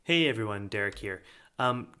Hey everyone, Derek here.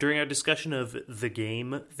 During our discussion of the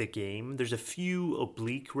game, there's a few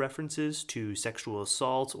oblique references to sexual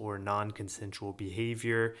assault or non-consensual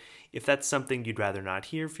behavior. If that's something you'd rather not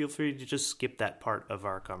hear, feel free to just skip that part of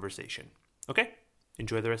our conversation. Okay?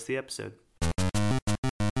 Enjoy the rest of the episode.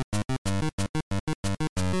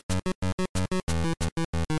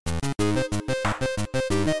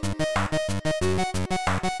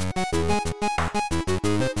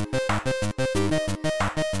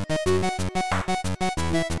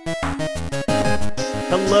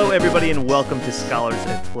 Hello, everybody, and welcome to Scholars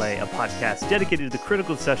at Play, a podcast dedicated to the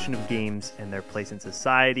critical discussion of games and their place in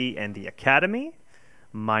society and the academy.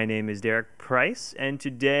 My name is Derek Price, and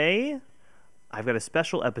today I've got a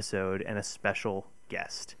special episode and a special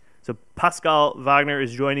guest. So Pascal Wagner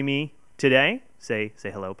is joining me today. Say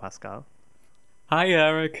hello, Pascal. Hi,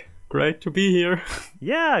 Eric. Great to be here.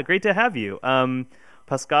 Yeah, great to have you.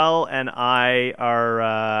 Pascal and I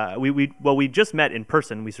are, we just met in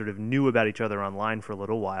person. We sort of knew about each other online for a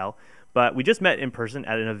little while, but we just met in person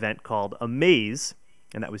at an event called Amaze,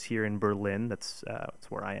 and that was here in Berlin. That's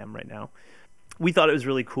where I am right now. We thought it was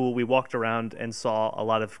really cool. We walked around and saw a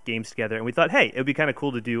lot of games together, and we thought, hey, it would be kind of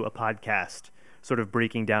cool to do a podcast sort of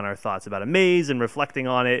breaking down our thoughts about Amaze and reflecting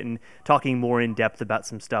on it and talking more in depth about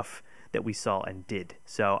some stuff that we saw and did.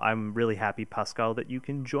 So I'm really happy, Pascal, that you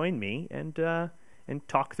can join me and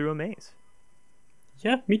talk through Amaze.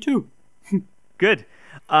 Yeah, me too. Good.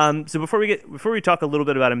 So before we talk a little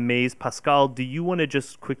bit about Amaze, Pascal, do you want to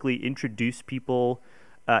just quickly introduce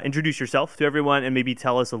yourself to everyone, and maybe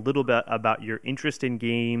tell us a little bit about your interest in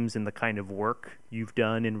games and the kind of work you've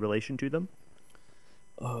done in relation to them?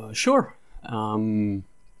 Sure.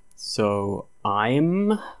 So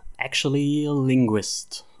I'm actually a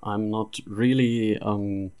linguist. I'm not really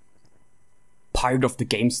part of the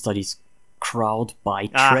game studies crowd by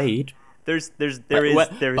trade. There is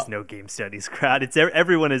no game studies crowd. It's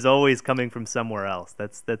everyone is always coming from somewhere else.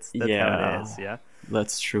 That's how it is. Yeah,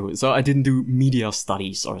 that's true. So I didn't do media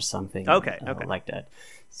studies or something. Okay. Like that.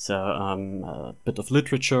 So a bit of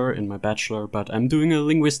literature in my bachelor, but I'm doing a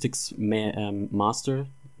linguistics master's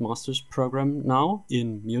program now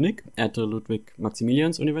in Munich at the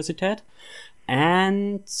Ludwig-Maximilians-Universität.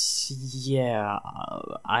 And yeah,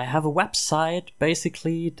 I have a website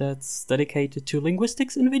basically that's dedicated to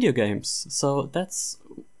linguistics in video games. So that's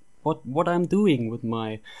what I'm doing with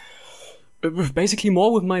my basically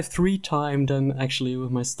more with my free time than actually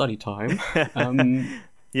with my study time.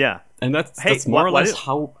 Yeah, and that's more or less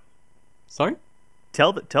how. Sorry,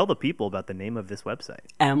 tell the people about the name of this website.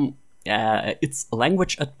 It's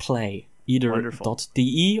Language at Play. Either Wonderful.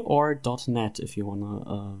 .de or .net if you want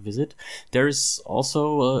to visit. There is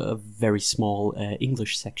also a very small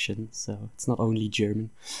English section, so it's not only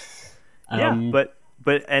German. But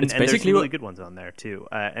there's basically really good ones on there too.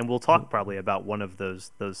 And we'll talk probably about one of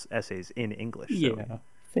those essays in English. So. Yeah,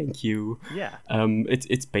 thank you. Yeah.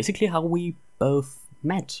 It's basically how we both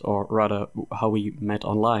met, or rather how we met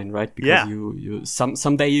online, right? Because you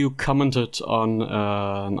someday you commented on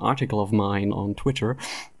an article of mine on Twitter.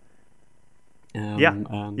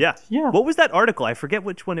 What was that article? I forget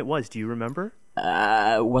which one it was. Do you remember?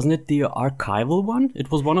 Wasn't it the archival one? It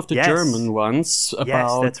was one of the German ones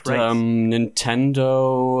about that's right.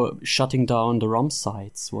 Nintendo shutting down the ROM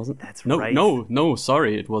sites, wasn't it? That's right. No,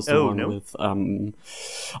 sorry. It was the one with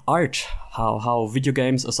art. How video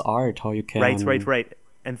games as art, how you can... Right.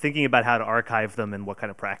 And thinking about how to archive them and what kind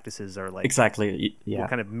of practices are like... Exactly, yeah.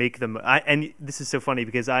 What kind of make them... And this is so funny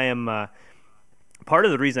because I am... part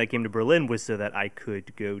of the reason I came to Berlin was so that I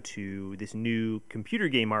could go to this new computer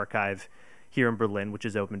game archive here in Berlin, which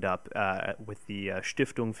has opened up with the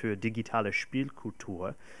Stiftung für digitale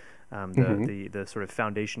Spielkultur, the sort of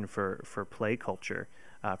foundation for play culture,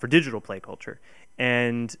 for digital play culture.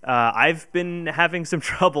 And I've been having some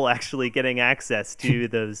trouble actually getting access to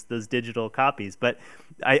those digital copies. But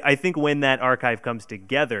I think when that archive comes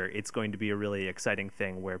together, it's going to be a really exciting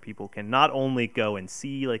thing where people can not only go and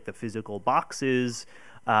see like the physical boxes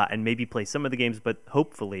and maybe play some of the games, but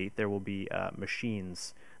hopefully there will be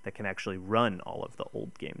machines that can actually run all of the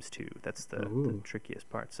old games too. That's the trickiest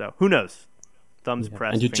part. So who knows? Thumbs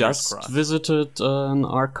pressed. And you fingers just crossed. Visited an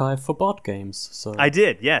archive for board games. So I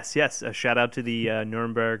did, yes. A shout out to the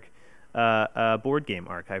Nuremberg board game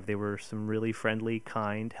archive. They were some really friendly,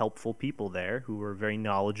 kind, helpful people there who were very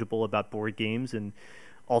knowledgeable about board games and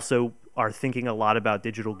also are thinking a lot about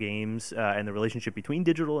digital games and the relationship between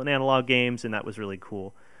digital and analog games, and that was really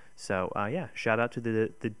cool. So shout out to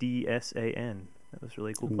the DSAN. That was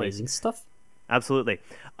really cool. Amazing stuff. Absolutely.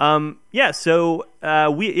 So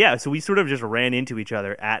we sort of just ran into each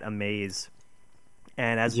other at Amaze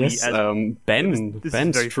And as Yes, this is Ben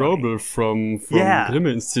very Strobel from Yeah. Grimm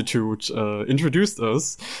Institute introduced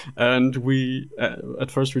us, and we at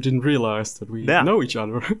first we didn't realize that we Yeah. know each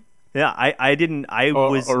other, Yeah, I didn't.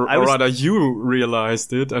 or rather, you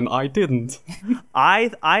realized it and I didn't.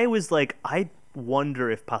 I was like, I wonder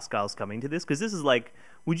if Pascal's coming to this, because this is like,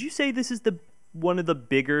 would you say this is the one of the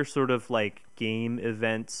bigger sort of like game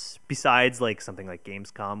events besides like something like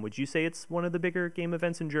Gamescom? Would you say it's one of the bigger game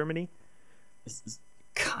events in Germany?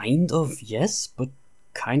 Kind of yes, but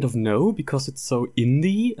kind of no, because it's so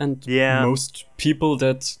indie, and Yeah. most people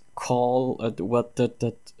that call what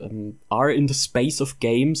that are in the space of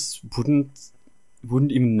games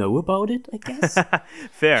wouldn't even know about it, I guess.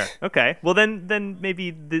 Fair. Okay. Well, then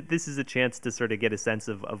maybe this is a chance to sort of get a sense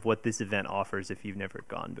of what this event offers if you've never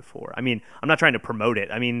gone before. I mean, I'm not trying to promote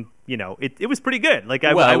it. I mean, you know, it was pretty good. Like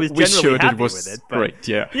I was generally happy with it. But great.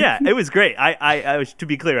 Yeah. Yeah, it was great. I was, to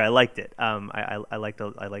be clear, I liked it. I liked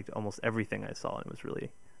almost everything I saw, and it was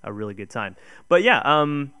really a really good time. But yeah.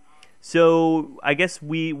 So I guess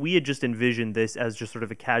we had just envisioned this as just sort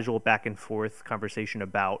of a casual back and forth conversation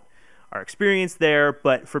about our experience there,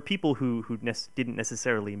 but for people who didn't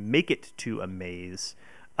necessarily make it to a maze,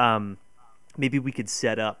 maybe we could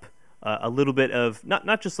set up a little bit of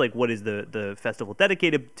not just like what is the festival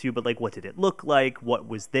dedicated to, but like what did it look like, what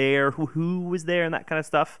was there, who was there, and that kind of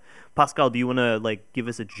stuff. Pascal, do you want to like give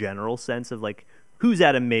us a general sense of like who's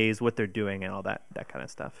at a maze, what they're doing, and all that kind of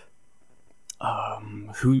stuff?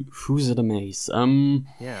 Who's at a maze?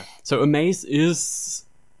 Yeah. So a maze is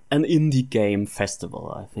an indie game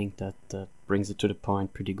festival. I think that brings it to the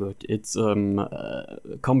point pretty good. It's a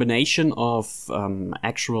combination of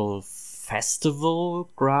actual festival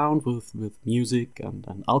ground with music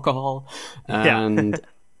and alcohol, and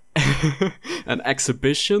and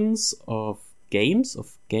exhibitions of games,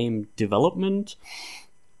 of game development,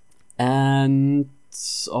 and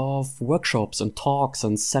of workshops and talks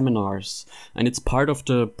and seminars. And it's part of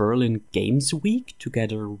the Berlin Games Week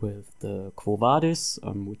together with the Quo Vadis,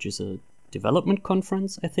 which is a development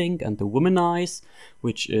conference, I think, and the Womanize,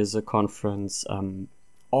 which is a conference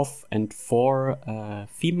of and for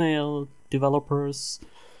female developers.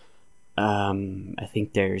 I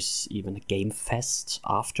think there's even a game fest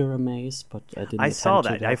after a maze, but I didn't. I saw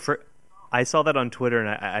attend that. to that. I saw that on Twitter,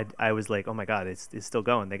 and I was like, oh my god, it's still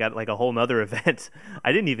going. They got like a whole nother event.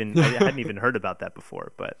 I hadn't even heard about that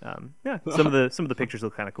before. But yeah, some of the pictures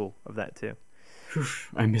look kind of cool of that too.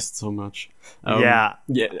 I missed so much.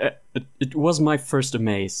 It was my first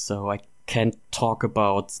amaze, so I can't talk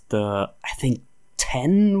about the, I think,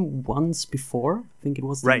 10 ones before. I think it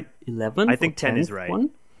was right. 11. I think 10 is right.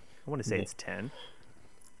 One. I want to say it's 10.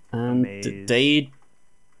 And Amaze.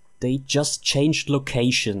 they just changed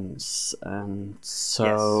locations, and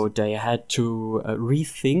so they had to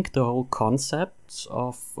rethink the whole concept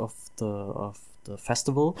of the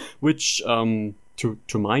festival, which to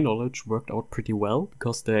my knowledge worked out pretty well,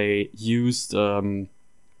 because they used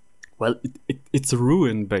it's a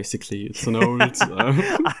ruin basically. It's an old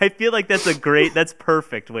I feel like that's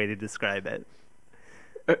perfect way to describe it.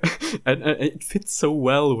 and it fits so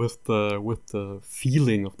well with the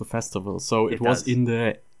feeling of the festival. So it was does. in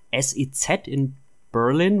the SEZ in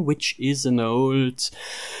Berlin, which is an old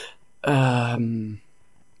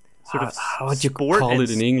Sort of how would you sport call and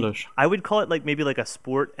it in English? I would call it like maybe like a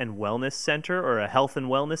sport and wellness center or a health and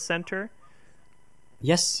wellness center.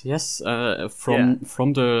 Yes, from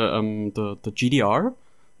the GDR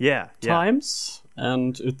times,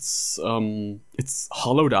 and it's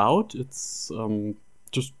hollowed out. It's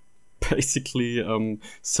just basically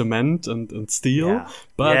cement and steel. Yeah.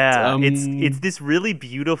 But it's this really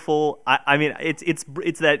beautiful. I mean, it's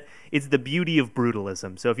the beauty of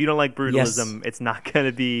brutalism. So if you don't like brutalism, it's not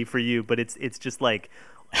gonna be for you. But it's just like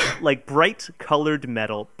bright colored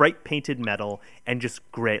metal, bright painted metal, and just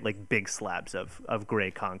gray, like big slabs of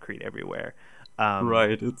gray concrete everywhere.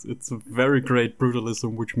 Right, it's a very great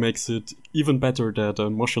brutalism, which makes it even better that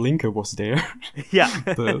Moshelinka was there. Yeah.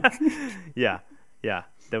 Yeah.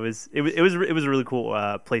 It was a really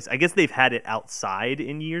cool place. I guess they've had it outside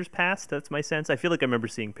in years past. That's my sense. I feel like I remember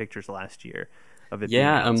seeing pictures last year of it being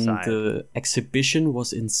outside. The exhibition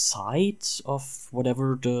was inside of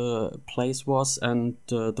whatever the place was, and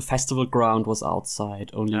the festival ground was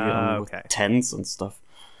outside, only with tents and stuff.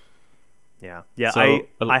 Yeah. So,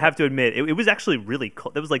 I have to admit, it was actually really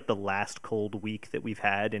cold. That was like the last cold week that we've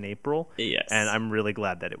had in April. Yes, and I'm really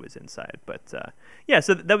glad that it was inside. But so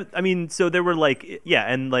that was, I mean, so there were like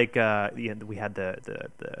and like we had the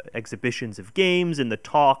exhibitions of games and the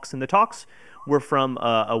talks, were from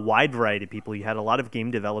a wide variety of people. You had a lot of game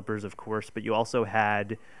developers, of course, but you also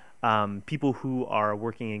had people who are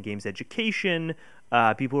working in games education,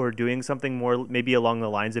 people who are doing something more maybe along the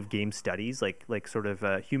lines of game studies, like sort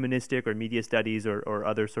of humanistic or media studies or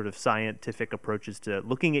other sort of scientific approaches to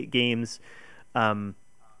looking at games,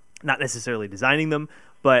 not necessarily designing them,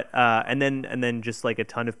 but and then just like a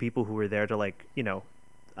ton of people who were there to like, you know,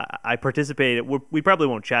 I participated. We probably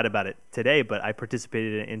won't chat about it today, but I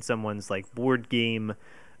participated in someone's like board game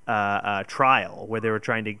trial where they were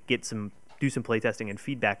trying to do some playtesting and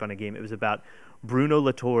feedback on a game. It was about Bruno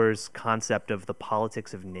Latour's concept of the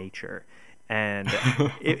politics of nature. And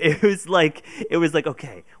it was like,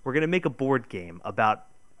 okay, we're going to make a board game about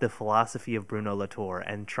the philosophy of Bruno Latour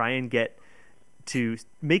and try and get to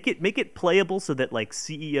make it playable so that like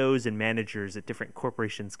CEOs and managers at different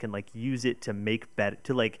corporations can like use it to make better,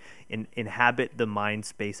 to like inhabit the mind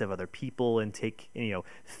space of other people and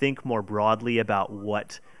think more broadly about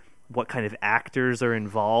what kind of actors are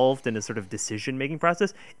involved in a sort of decision-making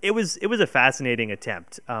process. It was a fascinating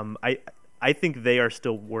attempt. I think they are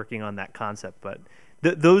still working on that concept, but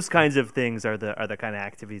those kinds of things are the kind of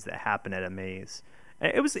activities that happen at a maze.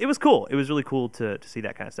 It was cool. It was really cool to see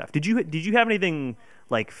that kind of stuff. Did you have anything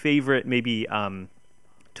like favorite maybe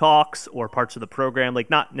talks or parts of the program, like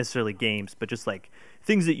not necessarily games, but just like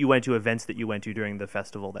things that you went to, events that you went to during the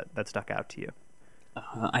festival that stuck out to you?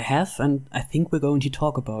 I have, and I think we're going to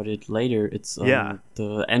talk about it later. It's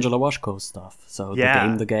the Angela Washko stuff. So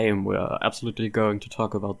the game. We're absolutely going to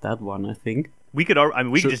talk about that one. I think we could.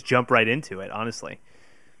 We could just jump right into it. Honestly.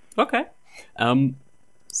 Okay.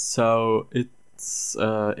 So it's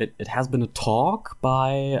it has been a talk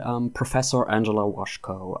by Professor Angela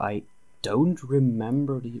Washko. I don't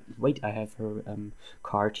remember Wait, I have her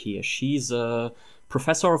card here. She's a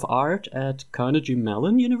professor of art at Carnegie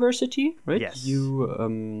Mellon University, right? Yes.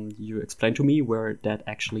 You explained to me where that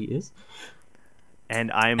actually is.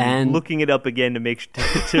 And I'm looking it up again to make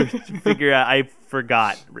to figure out. I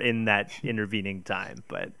forgot in that intervening time,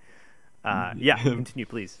 but continue,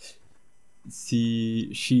 please.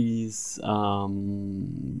 She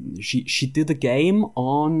did a game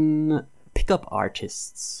on pickup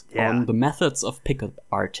artists, on the methods of pickup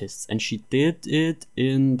artists, and she did it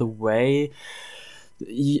in the way.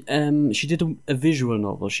 She did a visual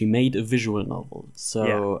novel. She made a visual novel.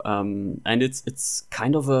 So and it's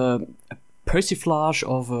kind of a persiflage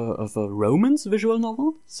of a romance visual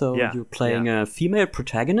novel. So you're playing a female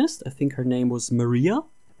protagonist. I think her name was Maria,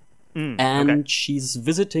 and she's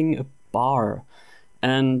visiting a bar,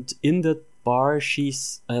 and in that bar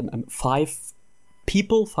she's five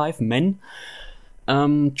men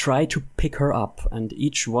try to pick her up, and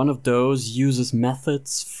each one of those uses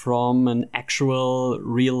methods from an actual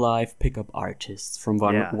real-life pickup artist, from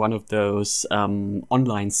one of those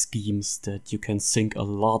online schemes that you can sink a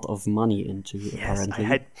lot of money into. Yes,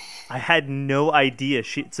 apparently. I had no idea.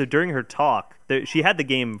 So during her talk, she had the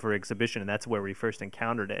game for exhibition, and that's where we first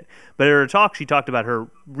encountered it. But at her talk, she talked about her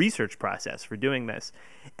research process for doing this,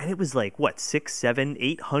 and it was like what, $600,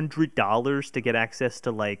 $700, $800 to get access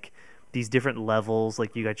to like these different levels.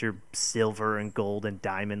 Like you got your silver and gold and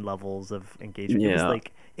diamond levels of engagement. It was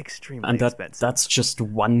like extremely expensive. That's just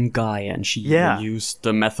one guy, and she used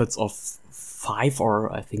the methods of 5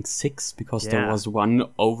 or I think 6, because there was one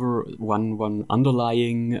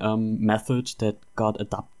underlying method that got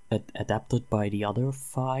adapted by the other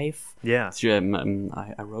 5. Yeah. So,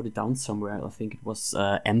 I wrote it down somewhere. I think it was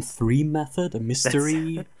M3 method, a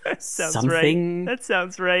mystery something. Right. That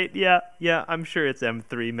sounds right. Yeah. I'm sure it's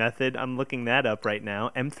M3 method. I'm looking that up right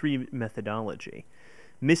now. M3 methodology.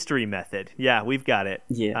 Mystery method. Yeah, we've got it.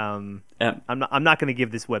 Yeah. I'm not going to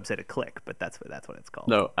give this website a click, but that's what it's called.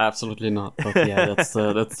 No, absolutely not. But yeah, that's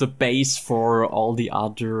the base for all the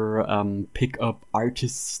other pickup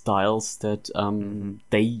artist styles that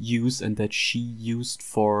they use and that she used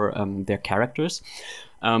for their characters.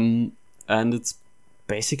 And it's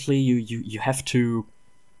basically you have to.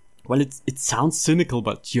 Well, it sounds cynical,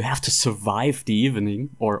 but you have to survive the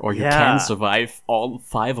evening, or you can survive all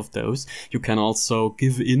 5 of those. You can also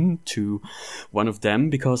give in to one of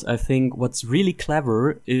them, because I think what's really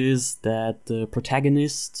clever is that the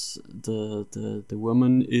protagonist, the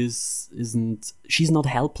woman, she's not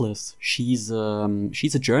helpless. She's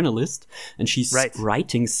a journalist, and she's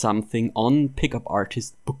writing something on pickup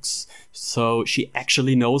artist books. So she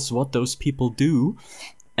actually knows what those people do.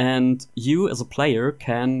 And you, as a player,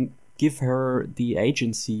 can give her the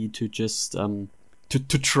agency to just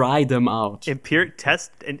to try them out,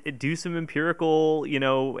 test and do some empirical,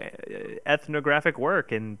 ethnographic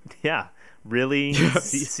work, and really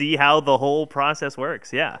see how the whole process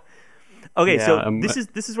works. Yeah. Okay, so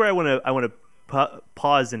this is where I want to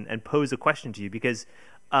pause and pose a question to you, because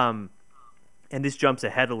and this jumps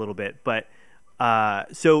ahead a little bit, but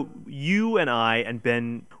so you and I and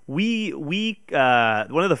Ben, we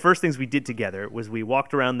one of the first things we did together was we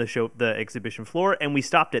walked around the exhibition floor, and we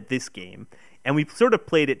stopped at this game, and we sort of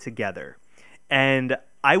played it together. And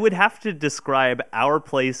I would have to describe our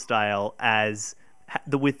play style as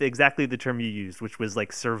with exactly the term you used, which was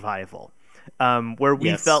like survival, where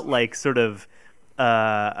we felt like sort of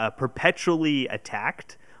perpetually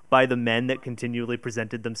attacked by the men that continually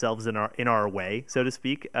presented themselves in our way, so to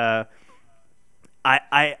speak.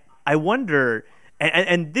 I wonder,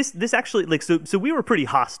 and this actually, like, so we were pretty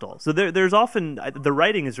hostile. So there's often, the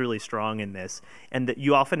writing is really strong in this, and that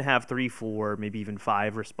you often have 3, 4, maybe even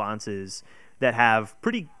 5 responses that have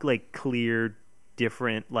pretty like clear,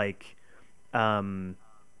 different like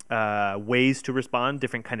ways to respond,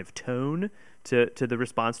 different kind of tone to the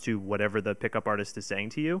response to whatever the pickup artist is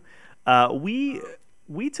saying to you.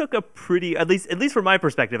 We took a pretty, at least from my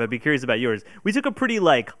perspective, I'd be curious about yours. We took a pretty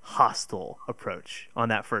like hostile approach on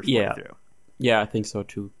that first playthrough. Yeah, I think so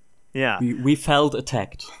too. Yeah, we felt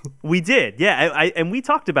attacked. We did. Yeah, and we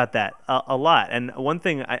talked about that a lot. And one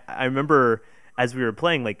thing I remember as we were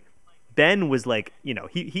playing, like Ben was like,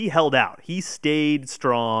 he held out. He stayed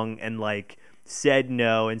strong and like said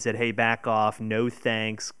no and said, hey, back off, no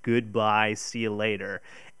thanks, goodbye, see you later.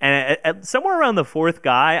 And at somewhere around the 4th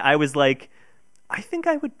guy, I was like, I think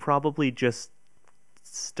I would probably just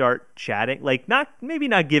start chatting, like maybe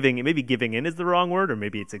giving in is the wrong word, or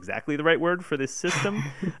maybe it's exactly the right word for this system.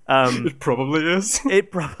 It probably is.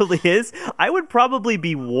 It probably is. I would probably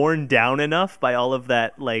be worn down enough by all of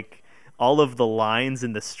that, like all of the lines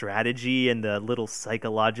and the strategy and the little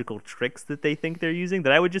psychological tricks that they think they're using,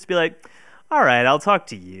 that I would just be like, all right, I'll talk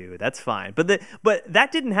to you. That's fine. But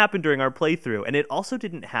that didn't happen during our playthrough, and it also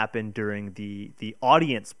didn't happen during the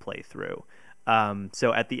audience playthrough.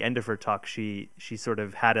 So at the end of her talk, she sort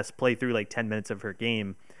of had us play through like 10 minutes of her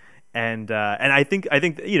game, and I think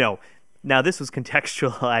now this was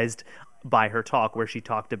contextualized by her talk, where she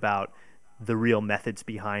talked about the real methods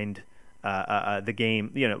behind the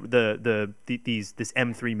game, this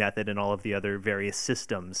M3 method and all of the other various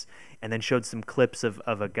systems, and then showed some clips of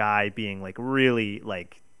a guy being like really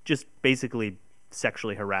like just basically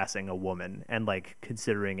sexually harassing a woman and like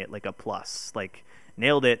considering it like a plus, like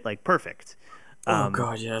nailed it, like perfect. Oh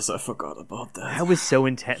god, yes, I forgot about that. That was so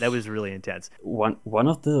intense. That was really intense. One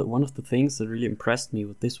of the things that really impressed me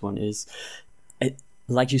with this one is,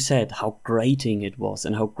 like you said, how grating it was,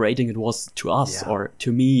 and how grating it was to us, or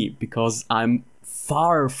to me, because I'm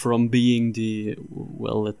far from being the,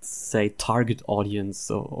 well, let's say, target audience,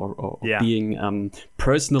 or being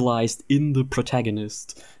personalized in the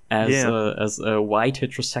protagonist as a white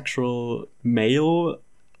heterosexual male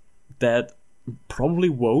that probably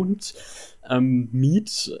won't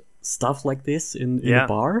meet stuff like this in a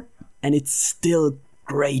bar, and it's still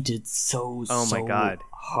grated so my God.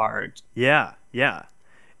 hard. Yeah.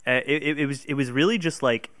 It was really just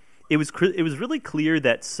like it was really clear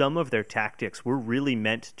that some of their tactics were really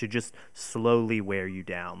meant to just slowly wear you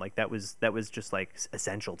down. Like that was just like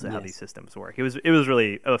essential to how these systems work. It was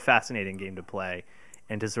really a fascinating game to play,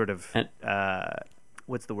 and to sort of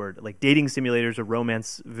what's the word, like dating simulators or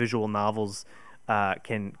romance visual novels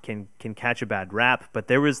can catch a bad rap, but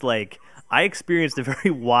there was like, I experienced a very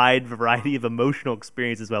wide variety of emotional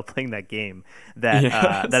experiences while playing that game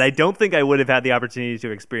that that I don't think I would have had the opportunity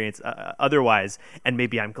to experience otherwise, and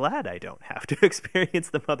maybe I'm glad I don't have to experience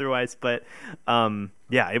them otherwise. But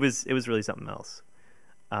it was really something else.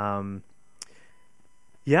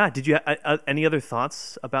 Did you any other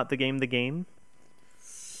thoughts about the game?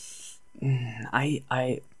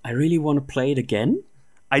 I really want to play it again.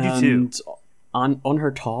 I do too. On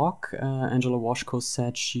her talk, Angela Washko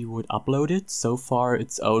said she would upload it. So far,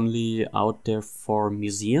 it's only out there for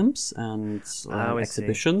museums and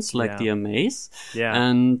exhibitions like the DMAs. Yeah.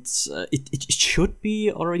 And it should be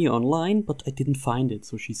already online, but I didn't find it.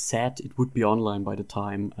 So she said it would be online by the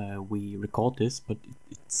time we record this, but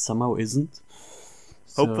it somehow isn't.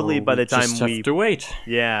 Hopefully by the time we have to wait.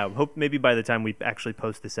 Yeah, maybe by the time we actually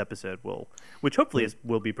post this episode, which hopefully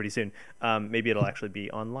will be pretty soon. Maybe it'll actually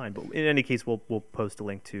be online. But in any case, we'll post a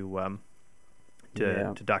link to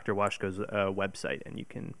Dr. Washko's website, and you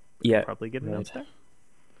can probably get it out there.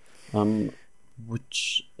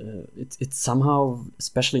 Which it's somehow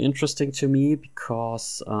especially interesting to me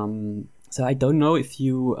because so I don't know if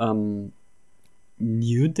you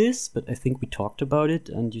knew this, but I think we talked about it,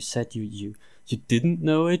 and you said you didn't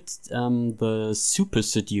know it. The Super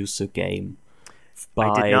Seducer game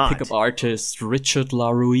by pickup artist Richard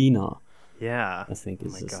LaRuina. Yeah, I think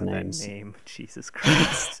is his name. That name, Jesus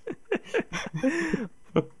Christ!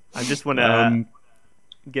 I just want to.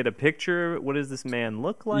 get a picture? What does this man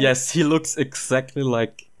look like? Yes, he looks exactly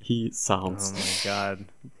like he Oh sounds. my god,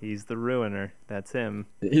 he's the ruiner. That's him.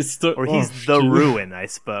 He's the Ruin, I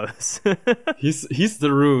suppose. He's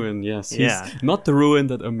the ruin. Yes, Yeah. he's not the ruin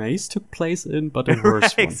that Amaze took place in, but a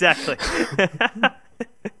worse one. Exactly.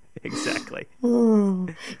 Exactly.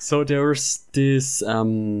 So there's this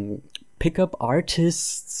pickup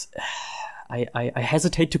artists. I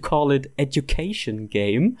hesitate to call it education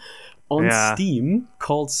game on Steam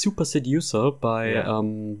called Super Seducer by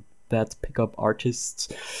that pickup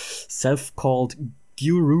artist self-called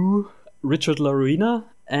guru Richard Larina,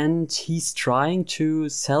 and he's trying to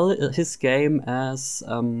sell his game as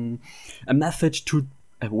a method to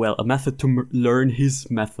learn his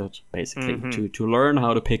method, basically, to learn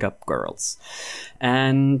how to pick up girls.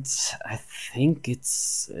 And I think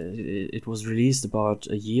it was released about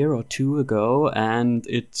a year or two ago, and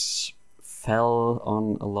it fell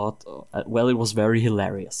on a lot. Well, it was very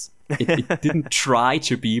hilarious. It didn't try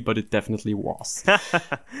to be, but it definitely was.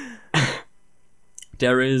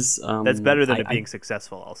 There is that's better than it being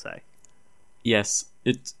successful, I'll say. Yes,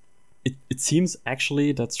 it seems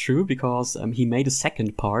actually that's true, because he made a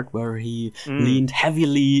second part where he leaned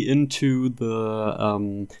heavily into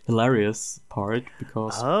the hilarious part,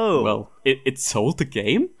 because it sold the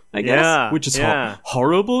game, I guess, which is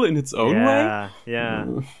horrible in its own way. Yeah.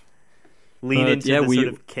 Lean into the sort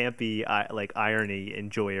of campy, like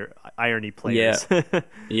irony players.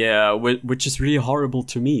 Yeah, which is really horrible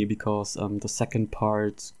to me, because the second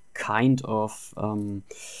part kind of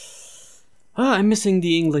I'm missing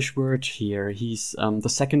the English word here. He's the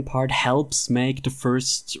second part helps make the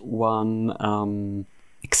first one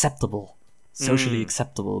acceptable, socially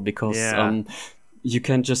acceptable, because you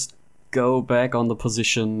can just go back on the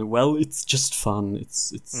position. Well, it's just fun.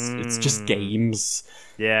 It's just games.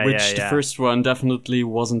 Which the first one definitely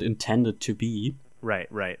wasn't intended to be.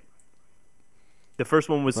 Right. The first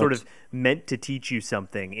one was sort of meant to teach you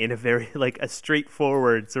something in a very like a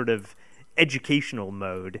straightforward sort of educational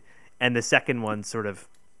mode, and the second one sort of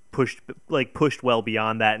pushed well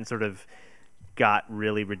beyond that and sort of got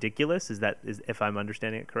really ridiculous. Is if I'm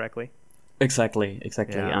understanding it correctly? Exactly.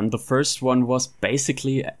 Yeah. And the first one was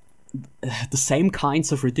basically the same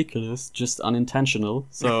kinds of ridiculous, just unintentional.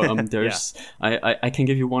 So there's I can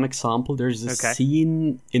give you one example. There's a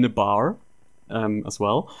scene in a bar as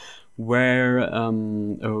well, where a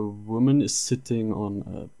woman is sitting on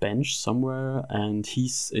a bench somewhere, and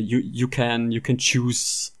you can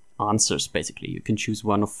choose answers. Basically, you can choose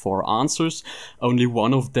one of 4 answers. Only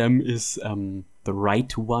one of them is the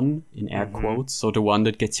right one, in air quotes, so the one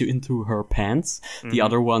that gets you into her pants. The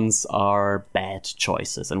other ones are bad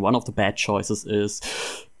choices, and one of the bad choices is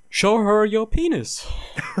show her your penis.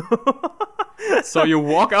 So you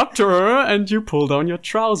walk up to her and you pull down your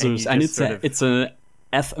trousers, and it's a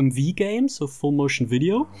FMV game, so full motion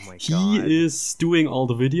video. Oh my God. He is doing all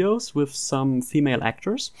the videos with some female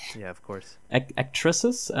actors. Yeah, of course.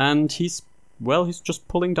 Actresses, and he's just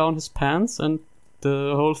pulling down his pants, and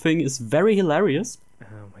the whole thing is very hilarious.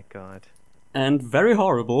 Oh my God. And very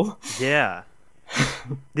horrible. Yeah.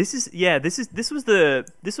 This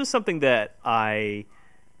was something that I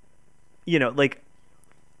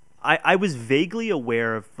was vaguely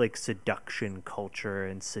aware of, like, seduction culture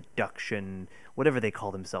and seduction, whatever they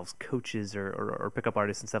call themselves, coaches or pickup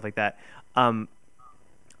artists and stuff like that.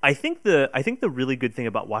 I think the really good thing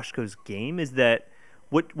about Washko's game is that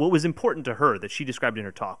what was important to her, that she described in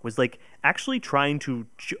her talk, was like actually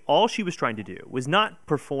all she was trying to do was not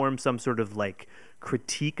perform some sort of like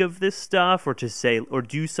critique of this stuff, or to say, or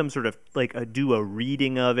do some sort of like do a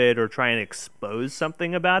reading of it, or try and expose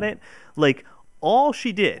something about it. Like, all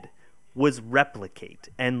she did was replicate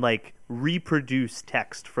and like reproduce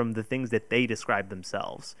text from the things that they described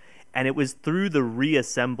themselves. And it was through the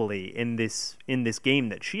reassembly in this game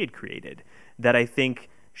that she had created that I think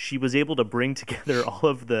she was able to bring together all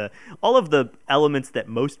of the elements that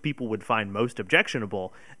most people would find most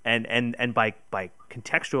objectionable, and by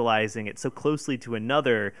contextualizing it so closely to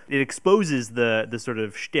another, it exposes the sort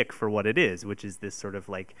of shtick for what it is, which is this sort of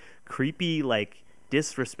like creepy, like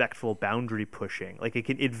disrespectful boundary pushing. Like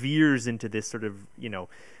it veers into this sort of,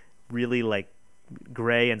 really like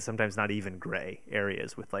gray and sometimes not even gray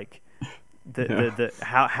areas with like the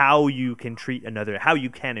how you can treat another, how you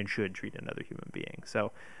can and should treat another human being.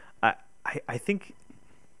 So I think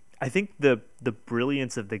the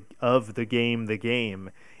brilliance of the game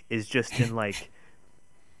is just in like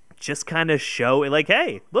just kind of show like,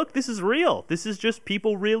 hey, look, this is real. This is just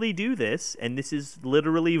people really do this, and this is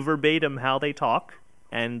literally verbatim how they talk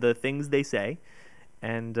and the things they say,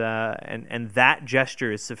 and that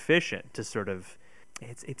gesture is sufficient to sort of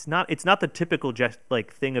it's not the typical just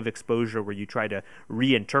like thing of exposure where you try to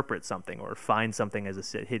reinterpret something or find something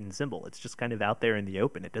as a hidden symbol. It's just kind of out there in the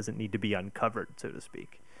open. It doesn't need to be uncovered, so to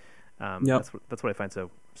speak. Yep. That's what I find so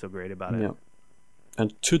great about it. Yeah.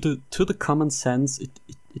 And to the common sense,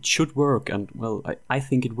 it should work, and well, I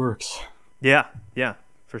think it works. Yeah,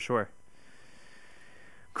 for sure.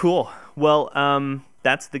 Cool. Well,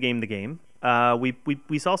 that's the game.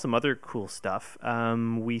 We saw some other cool stuff.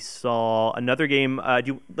 We saw another game.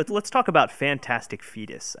 Let's talk about Fantastic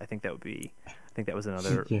Fetus. I think that was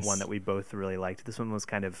another Yes. one that we both really liked. This one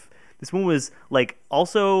was like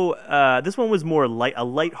also this one was more a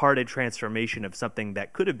lighthearted transformation of something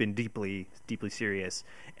that could have been deeply serious,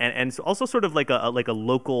 and it's also sort of like a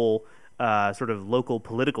local sort of local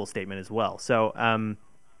political statement as well. So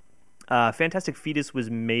Fantastic Fetus was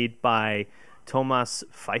made by Thomas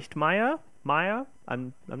Feichtmeier.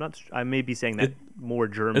 I'm not. I may be saying that more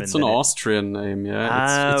German. It's an Austrian name,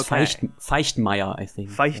 yeah. It's okay. Feichtmeier, I think.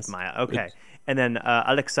 Feichtmeier, okay. And then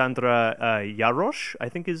Alexandra Jarosz, I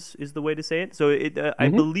think is the way to say it. So I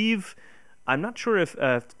believe, I'm not sure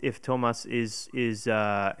if Thomas is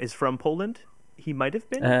from Poland. He might have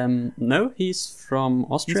been. No, he's from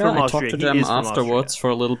Austria. He's from I Austria. talked to them afterwards for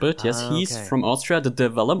a little bit. Yes, he's okay. from Austria. The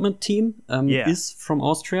development team is from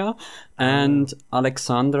Austria, and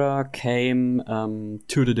Alexandra came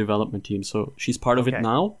to the development team, so she's part of it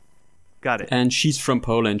now. Got it. And she's from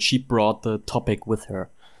Poland. She brought the topic with her.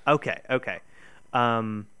 Okay.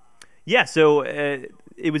 Yeah, so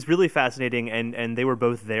it was really fascinating, and they were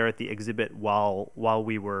both there at the exhibit while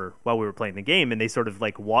we were playing the game, and they sort of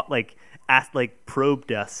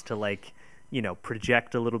probed us to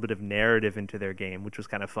project a little bit of narrative into their game, which was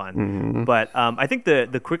kind of fun. Mm-hmm. But I think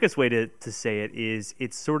the quickest way to say it is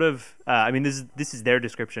it's sort of this is their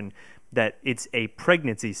description, that it's a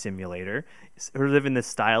pregnancy simulator, sort of in the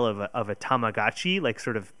style of a Tamagotchi, like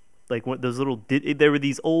those little there were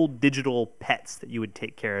these old digital pets that you would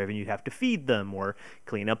take care of, and you'd have to feed them or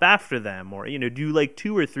clean up after them, or do like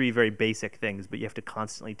 2 or 3 very basic things, but you have to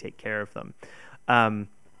constantly take care of them.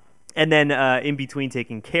 And then in between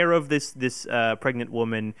taking care of this pregnant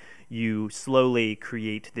woman, you slowly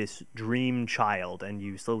create this dream child, and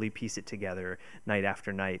you slowly piece it together night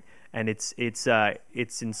after night. And it's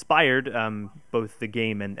inspired, both the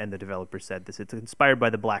game and the developer said this, it's inspired by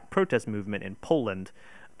the Black protest movement in Poland,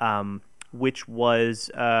 which was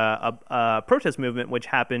a protest movement which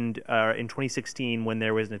happened in 2016, when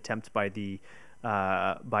there was an attempt by the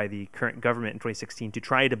current government in 2016 to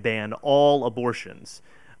try to ban all abortions.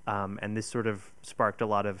 And this sort of sparked a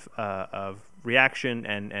lot of reaction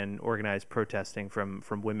and organized protesting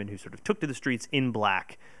from women who sort of took to the streets in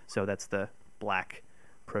black. So that's the Black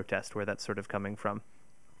protest, where that's sort of coming from.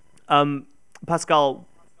 Pascal,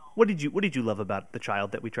 what did you love about the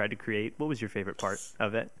child that we tried to create? What was your favorite part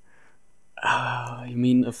of it? You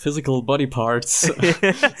mean physical body parts?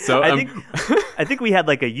 So I think we had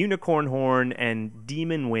like a unicorn horn and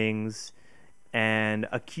demon wings and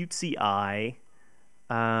a cutesy eye.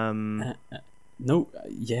 No,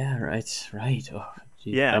 yeah, right. Oh,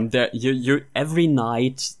 geez. Yeah. You every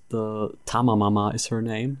night the Tama Mama is her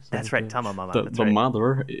name. So That's right, Tama Mama. The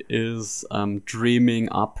mother is dreaming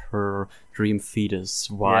up her dream fetus,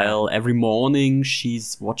 while every morning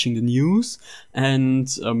she's watching the news, and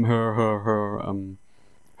her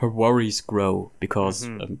worries grow, because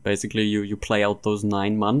basically you play out those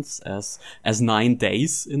 9 months as 9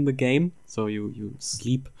 days in the game, so you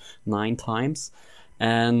sleep 9 times.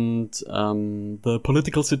 And the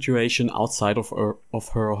political situation outside of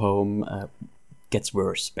her home gets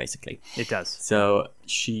worse, basically. It does. So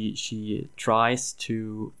she tries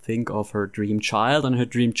to think of her dream child, and her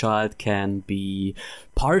dream child can be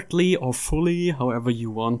partly or fully, however you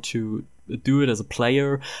want to do it as a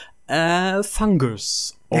player,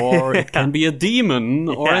 fungus, or it can be a demon,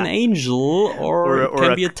 or an angel, or it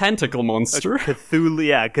can be a tentacle monster. A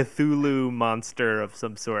Cthulhu monster of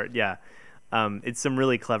some sort. Yeah. It's some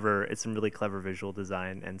really clever visual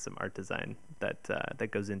design and some art design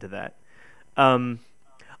that goes into that.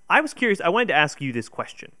 I was curious. I wanted to ask you this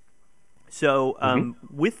question. So,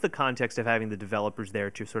 with the context of having the developers there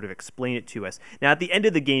to sort of explain it to us. Now, at the end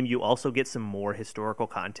of the game, you also get some more historical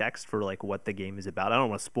context for like what the game is about. I don't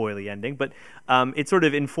want to spoil the ending, but it sort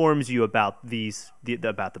of informs you about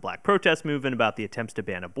about the Black protest movement, about the attempts to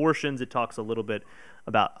ban abortions. It talks a little bit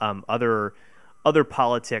about other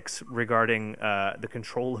politics regarding the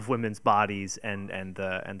control of women's bodies and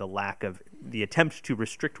the lack of the attempt to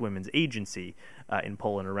restrict women's agency in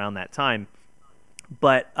Poland around that time.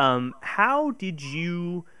 But how did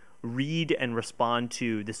you read and respond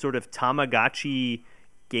to this sort of Tamagotchi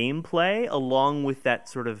gameplay along with that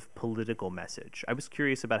sort of political message? I was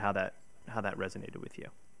curious about how that resonated with you.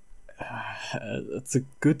 It's a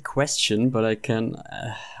good question, but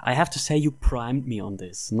I have to say you primed me on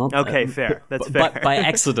this. Not okay, fair. That's fair. By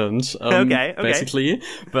accident. Okay. Basically,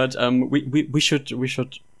 but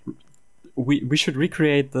we should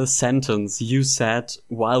recreate the sentence you said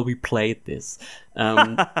while we played this.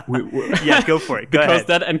 Yeah, go for it. Go because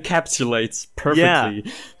ahead. That encapsulates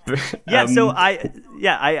perfectly. Yeah. So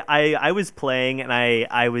I was playing, and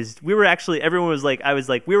everyone was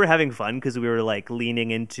like, we were having fun because we were like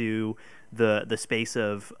leaning into the space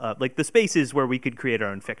of like the spaces where we could create our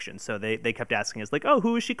own fiction. So they kept asking us like, oh,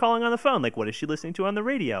 who is she calling on the phone? Like, what is she listening to on the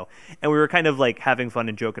radio? And we were kind of like having fun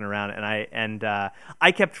and joking around. And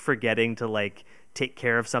I kept forgetting to like take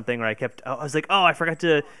care of something, or I was like, oh, I forgot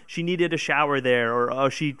she needed a shower there, or oh,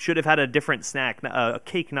 she should have had a different snack, a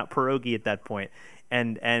cake, not pierogi at that point.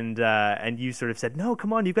 And you sort of said, no,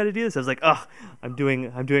 come on, you've got to do this. I was like, oh, I'm doing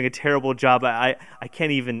a terrible job. I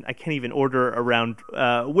can't even order around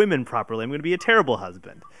women properly. I'm going to be a terrible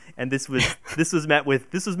husband. And this was met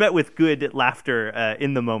with good laughter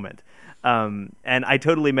in the moment. And I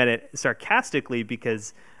totally meant it sarcastically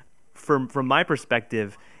because from my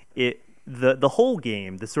perspective, the whole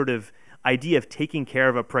game, the sort of idea of taking care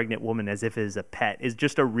of a pregnant woman as if it is a pet, is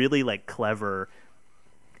just a really like clever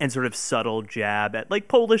and sort of subtle jab at like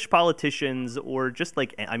Polish politicians, or just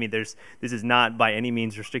like, I mean, this is not by any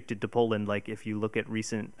means restricted to Poland. Like if you look at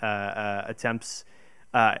recent attempts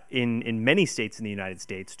in many states in the United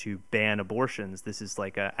States to ban abortions, this is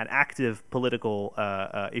like an active political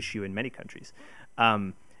issue in many countries.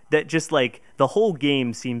 That just like the whole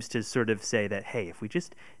game seems to sort of say that, hey, if we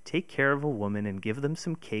just take care of a woman and give them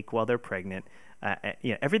some cake while they're pregnant,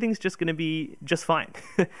 everything's just going to be just fine.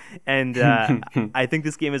 And I think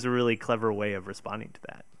this game is a really clever way of responding to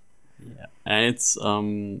that. Yeah, and it's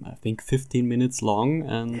I think 15 minutes long,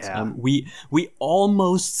 and we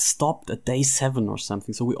almost stopped at day 7 or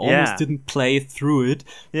something, so we almost didn't play through it.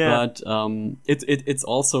 Yeah. But it's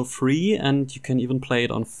also free, and you can even play it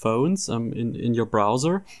on phones in your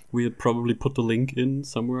browser. We'll probably put the link in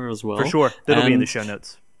somewhere as well. For sure, that'll be in the show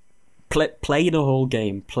notes. Play the whole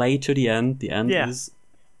game. Play to the end. The end is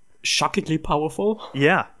shockingly powerful.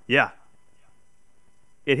 Yeah.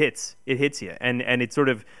 It hits you, and it sort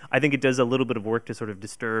of, I think it does a little bit of work to sort of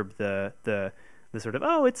disturb the sort of,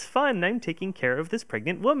 oh, it's fun, I'm taking care of this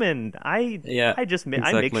pregnant woman. I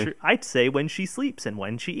make sure I'd say when she sleeps and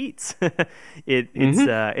when she eats.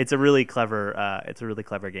 It's a really clever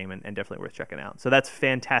game, and definitely worth checking out. So that's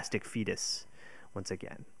Fantastic Fetus once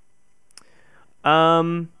again.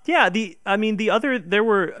 Were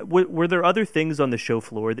there other things on the show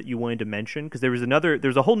floor that you wanted to mention? Because there's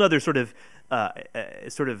a whole nother sort of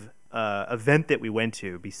event that we went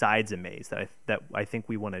to besides Amaze that I think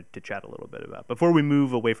we wanted to chat a little bit about. Before we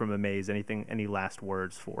move away from Amaze, any last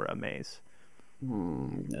words for Amaze?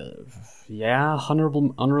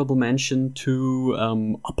 Honorable mention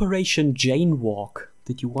to Operation Jane Walk.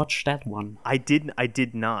 Did you watch that one? I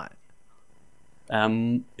did not.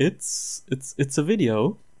 It's a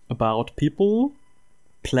video about people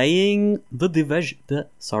playing the Division,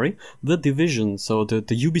 so the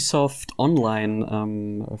Ubisoft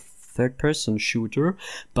online third-person shooter,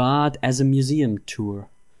 but as a museum tour.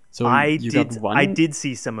 So I did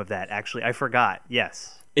see some of that, actually. I forgot.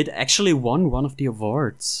 Yes. It actually won one of the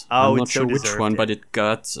awards. Oh, I'm not sure which one, but it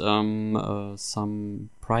got some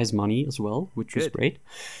prize money as well, which was great.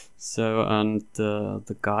 So, and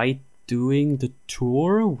the guy doing the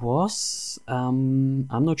tour was I'm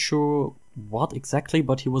not sure what exactly,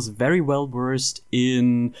 but he was very well versed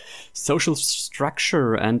in social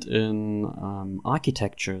structure and in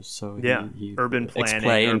architecture. So he urban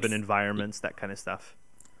planning, urban environments, that kind of stuff.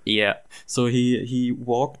 Yeah, so he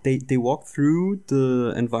walked. They walked through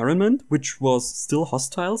the environment, which was still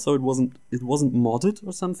hostile, so it wasn't modded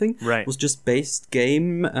or something. Right, it was just based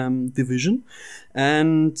game Division,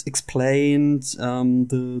 and explained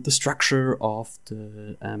the structure of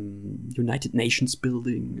the United Nations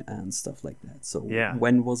building and stuff like that. So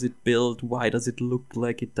when was it built? Why does it look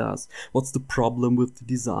like it does? What's the problem with the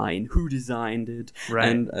design? Who designed it? Right,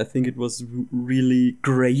 and I think it was really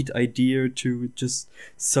great idea to just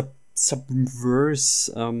subverse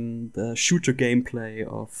the shooter gameplay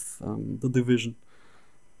of the Division,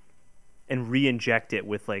 and re-inject it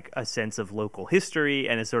with like a sense of local history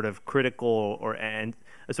and a sort of critical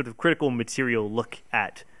material look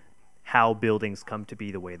at how buildings come to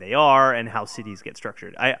be the way they are and how cities get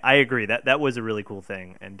structured. I agree that was a really cool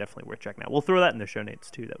thing and definitely worth checking out. We'll throw that in the show notes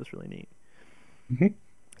too. That was really neat. Mm-hmm.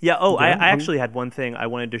 Yeah. Oh, I actually had one thing I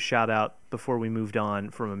wanted to shout out before we moved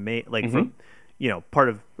on from from part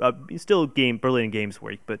of still Berlin Games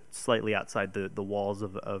Week, but slightly outside the walls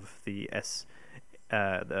of the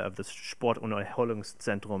of the Sport- und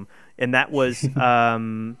Erholungszentrum, and that was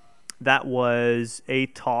a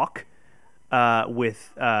talk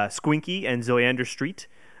with Squinky and Zoander Street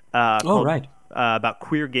called, right. About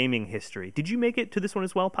queer gaming history. Did you make it to this one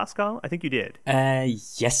as well, Pascal? I think you did.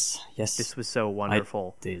 Yes. This was so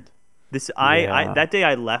wonderful. I did. I that day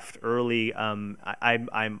I left early.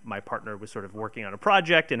 My partner was sort of working on a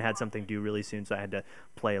project and had something due really soon, so I had to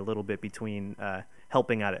play a little bit between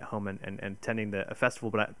helping out at home and attending the festival.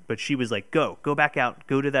 But she was like, go back out,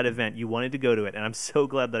 go to that event. You wanted to go to it, and I'm so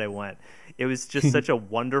glad that I went. It was just such a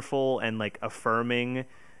wonderful and like affirming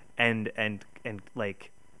and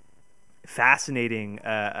like fascinating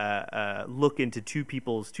look into two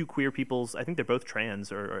queer people's. I think they're both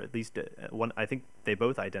trans, or at least one. I think they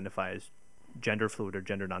both identify as gender fluid or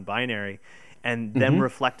gender non-binary, and them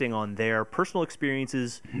reflecting on their personal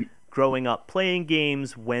experiences growing up playing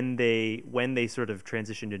games when they sort of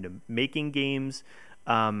transitioned into making games,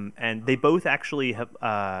 and they both actually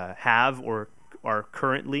have or are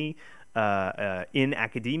currently in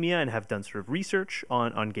academia and have done sort of research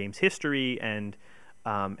on games history and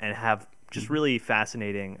have just really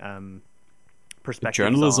fascinating perspectives.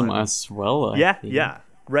 Journalism as well. Yeah,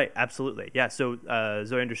 right, absolutely. Yeah, so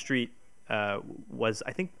Zoander Street was,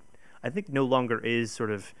 I think no longer is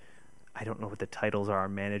sort of, I don't know what the titles are,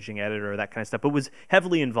 managing editor or that kind of stuff, but was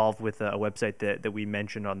heavily involved with a website that we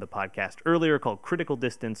mentioned on the podcast earlier called Critical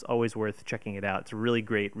Distance. Always worth checking it out. It's a really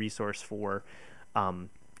great resource for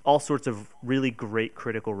all sorts of really great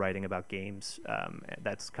critical writing about games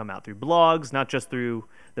that's come out through blogs, not just through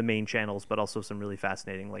the main channels, but also some really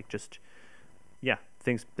fascinating, like just,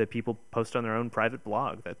 things that people post on their own private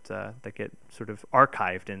blog that get sort of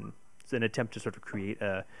archived, and it's an attempt to sort of create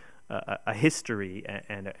a history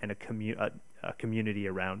and a community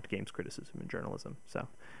around games criticism and journalism. So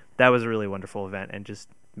that was a really wonderful event and just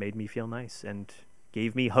made me feel nice and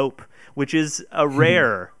gave me hope, which is a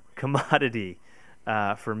rare commodity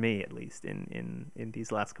for me, at least in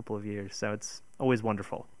these last couple of years. So it's always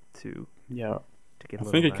wonderful to get a I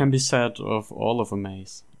think it can be said of all of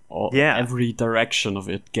Amaze. Every direction of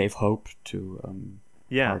it gave hope to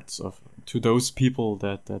parts of to those people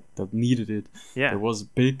that needed it. There was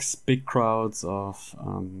big crowds of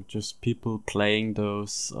just people playing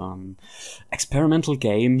those experimental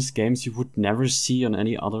games you would never see on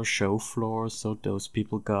any other show floor. So those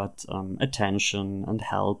people got attention and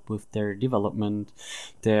help with their development.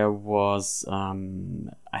 There was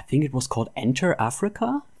I think it was called Enter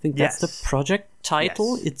Africa. I think that's the project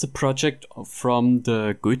title. Yes. It's a project from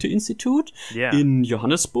the Goethe Institute in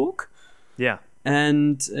Johannesburg. Yeah.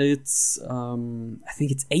 And it's, I think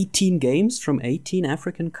it's 18 games from 18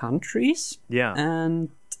 African countries. Yeah. And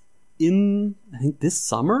I think this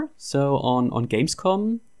summer, so on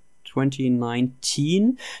Gamescom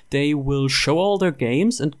 2019, they will show all their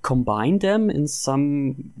games and combine them in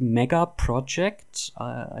some mega project.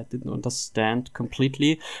 I didn't understand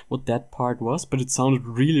completely what that part was, but it sounded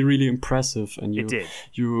really, really impressive. And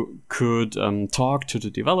you could talk to the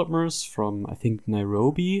developers from, I think,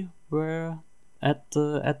 Nairobi, where at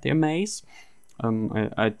their maze.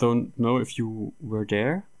 I don't know if you were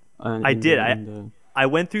there. I did. I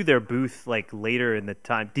went through their booth like later in the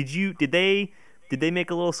time. Did they make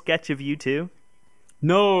a little sketch of you too?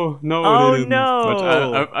 No, oh, they didn't.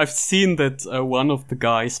 No. But I've seen that one of the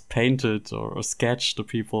guys painted or sketched the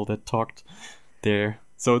people that talked there.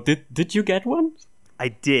 So did you get one? I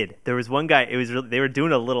did. There was one guy. They were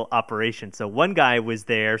doing a little operation. So one guy was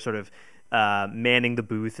there, sort of manning the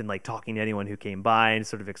booth and like talking to anyone who came by and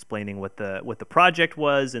sort of explaining what the project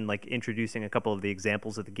was and like introducing a couple of the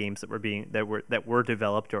examples of the games that were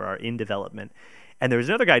developed or are in development. And there was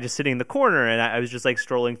another guy just sitting in the corner, and I was just like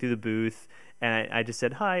strolling through the booth, and I just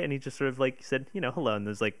said hi, and he just sort of like said, hello, and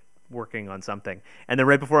was like working on something. And then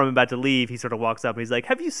right before I'm about to leave, he sort of walks up and he's like,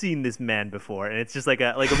 "Have you seen this man before?" And it's just like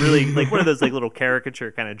a really like one of those like little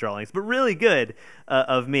caricature kind of drawings, but really good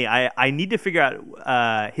of me. I need to figure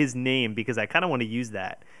out his name because I kind of want to use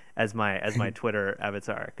that as my Twitter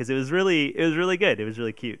avatar because it was really good. It was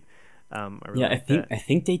really cute. I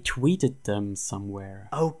think they tweeted them somewhere.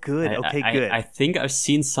 Oh, good. Good. I think I've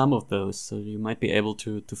seen some of those, so you might be able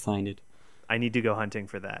to find it. I need to go hunting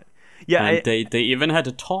for that. Yeah, and they even had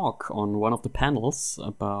a talk on one of the panels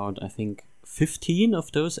about, I think, 15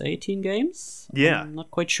 of those 18 games. Yeah. I'm not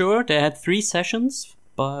quite sure. They had 3 sessions,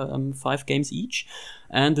 5 games each.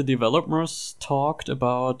 And the developers talked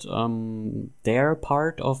about their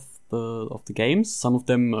part of the games. Some of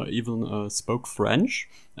them even spoke French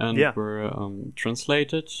and were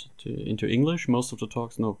translated into English. Most of the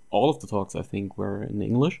talks, no, all of the talks, I think, were in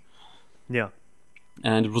English. Yeah.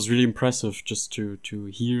 And it was really impressive just to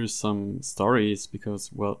hear some stories because,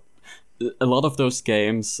 well, a lot of those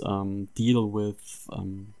games deal with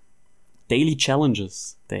daily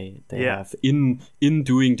challenges they have in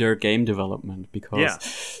doing their game development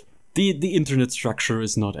because the internet structure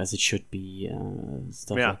is not as it should be,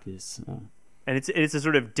 stuff like this. And it's a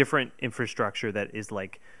sort of different infrastructure that is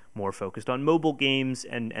like more focused on mobile games,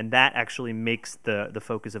 and that actually makes the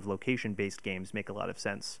focus of location-based games make a lot of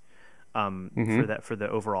sense for the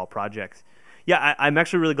overall project. Yeah, I'm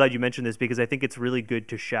actually really glad you mentioned this because I think it's really good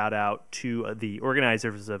to shout out to the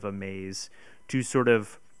organizers of Amaze to sort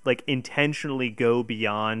of like intentionally go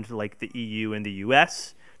beyond like the EU and the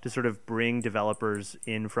US to sort of bring developers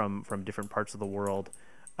in from different parts of the world,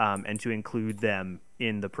 and to include them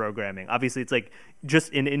in the programming. Obviously, it's like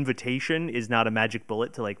just an invitation is not a magic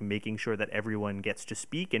bullet to like making sure that everyone gets to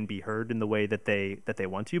speak and be heard in the way that they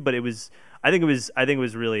want to. But I think it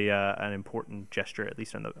was really an important gesture, at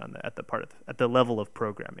least at the level of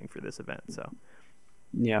programming for this event. So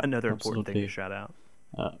yeah, another important thing to shout out.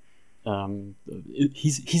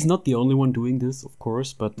 He's not the only one doing this, of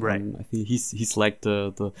course, but right. I think he's like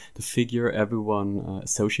the figure everyone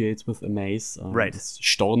associates with Amaze. Right.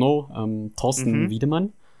 Storno, Thorsten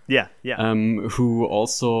Wiedemann. Yeah. Who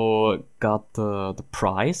also got the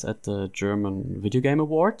prize at the German Video Game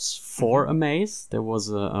Awards for Amaze. There was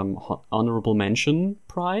a honorable mention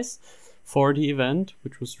prize for the event,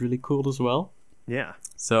 which was really cool as well. Yeah.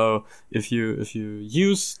 So if you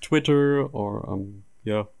use Twitter or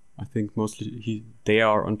I think mostly they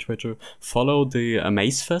are on Twitter. Follow the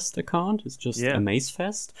AmazeFest account. It's just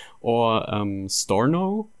AmazeFest or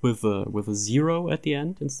Storno with a 0 at the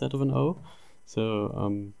end instead of an O.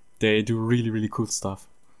 So they do really, really cool stuff.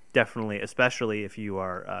 Definitely, especially if you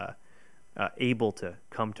are able to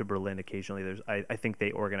come to Berlin occasionally. I think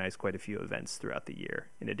they organize quite a few events throughout the year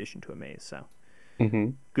in addition to Amaze. So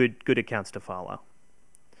good accounts to follow.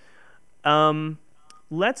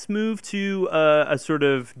 Let's move to a sort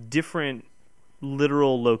of different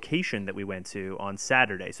literal location that we went to on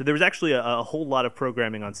Saturday. So there was actually a whole lot of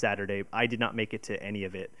programming on Saturday. I did not make it to any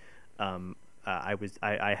of it.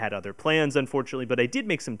 I had other plans, unfortunately, but I did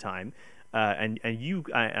make some time. And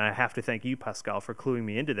I have to thank you, Pascal, for cluing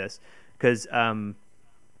me into this because you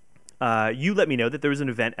let me know that there was an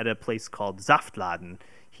event at a place called Saftladen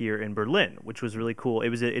here in Berlin, which was really cool.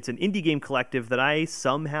 It's an indie game collective that I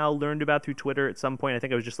somehow learned about through Twitter at some point. I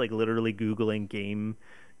think I was just like literally Googling game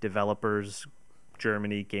developers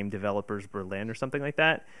Germany, game developers Berlin, or something like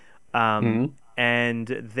that. And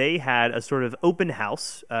they had a sort of open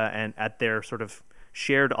house and at their sort of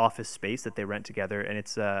shared office space that they rent together, and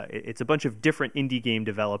it's a bunch of different indie game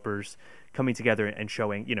developers coming together and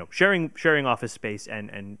showing, sharing office space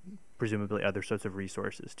and presumably other sorts of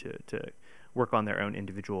resources to work on their own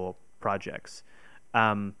individual projects.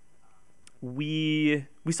 We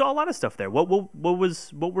saw a lot of stuff there.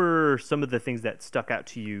 What were some of the things that stuck out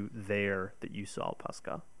to you there that you saw,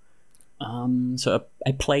 Pascal? So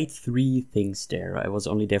I played 3 things there. I was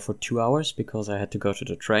only there for 2 hours because I had to go to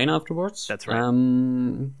the train afterwards. That's right.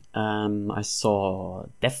 I saw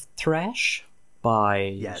Death Trash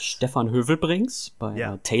by Stefan Hövelbrings. By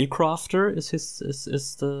Tailcrafter is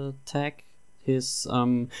the tag his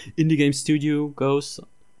indie game studio goes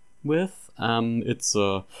with. It's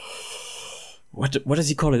a what does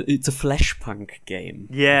he call it? It's a flashpunk game.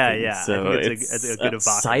 Yeah. So I think it's a good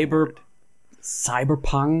evocative word.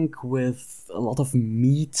 Cyberpunk with a lot of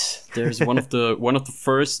meat. There's one of the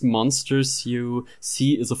first monsters you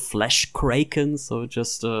see is a flesh kraken, so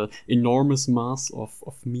just a enormous mass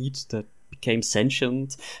of meat that became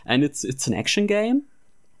sentient. And it's an action game,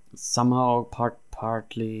 somehow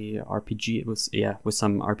partly RPG. It was with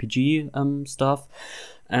some RPG stuff,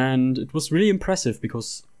 and it was really impressive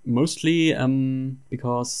because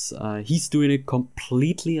he's doing it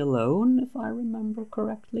completely alone, if I remember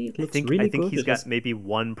correctly. It looks really good. I think he's got maybe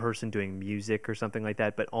one person doing music or something like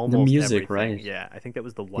that, but almost the music, everything. Right? Yeah, I think that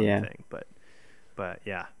was the one thing, but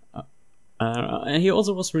yeah. And he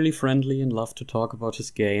also was really friendly and loved to talk about his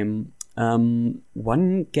game.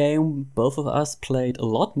 One game both of us played a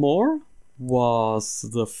lot more was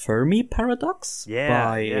the Fermi Paradox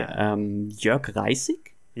by Jörg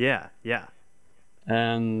Reisig. Yeah.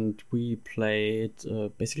 And we played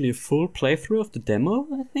basically a full playthrough of the demo,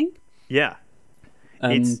 I think. Yeah.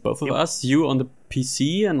 Both of us, you on the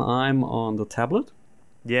PC and I'm on the tablet.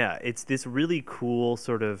 Yeah, it's this really cool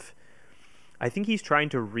sort of... I think he's trying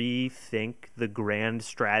to rethink the grand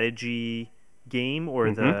strategy game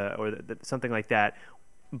or the something like that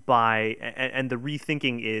by and the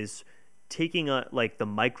rethinking is taking like the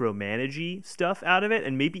micromanagey stuff out of it,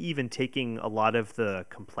 and maybe even taking a lot of the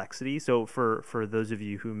complexity. So for those of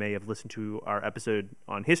you who may have listened to our episode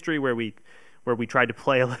on history where we tried to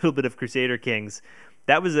play a little bit of Crusader Kings,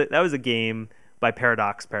 that was a game by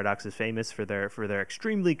Paradox. Paradox is famous for their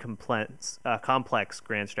extremely complex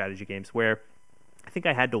grand strategy games where I think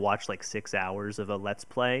I had to watch like 6 hours of a Let's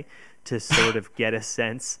Play to sort of get a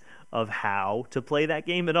sense of how to play that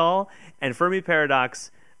game at all. And Fermi Paradox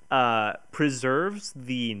preserves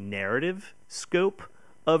the narrative scope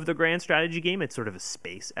of the grand strategy game. It's sort of a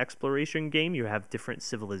space exploration game. You have different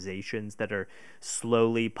civilizations that are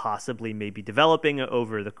slowly, possibly maybe developing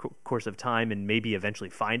over the course of time and maybe eventually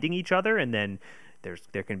finding each other. And then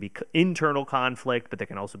there can be internal conflict, but there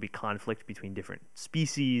can also be conflict between different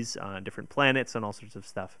species on different planets and all sorts of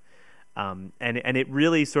stuff. And it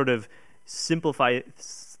really sort of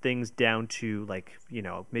simplifies things down to like,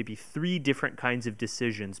 maybe 3 different kinds of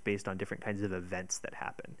decisions based on different kinds of events that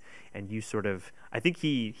happen. And you sort of, I think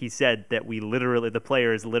he said that the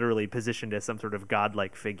player is literally positioned as some sort of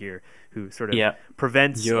godlike figure who sort of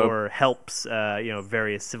prevents or helps,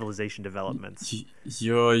 various civilization developments.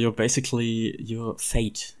 You're basically your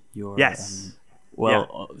fate. Yes.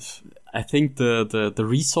 I think the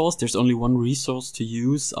resource, there's only one resource to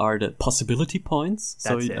use, are the possibility points.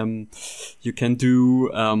 That's you can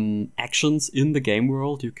do actions in the game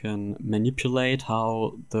world. You can manipulate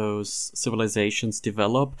how those civilizations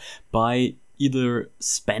develop by either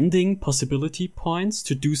spending possibility points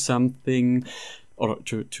to do something, or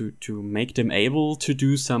to make them able to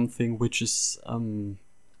do something which is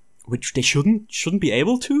which they shouldn't be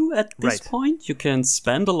able to at this point. You can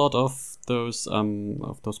spend a lot of those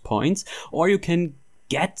points, or you can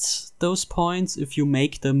get those points if you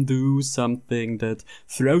make them do something that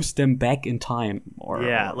throws them back in time, or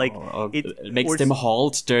makes them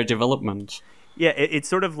halt their development. Yeah, it's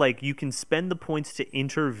sort of like you can spend the points to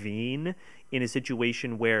intervene in a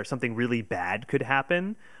situation where something really bad could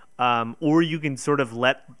happen, or you can sort of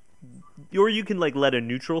let a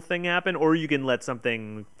neutral thing happen, or you can let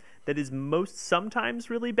something that is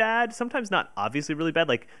sometimes really bad, sometimes not obviously really bad,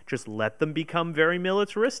 like just let them become very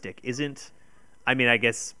militaristic. I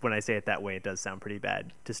guess when I say it that way, it does sound pretty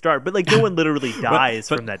bad to start, but like no one literally dies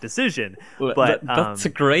from that decision. But that's a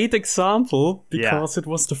great example because it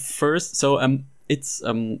was the first. So it's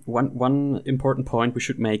one important point we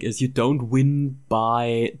should make is you don't win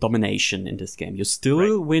by domination in this game. You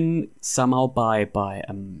still win somehow by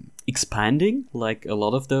expanding, like a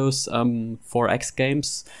lot of those 4X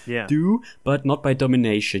games do, but not by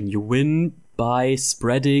domination. You win by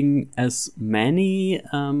spreading as many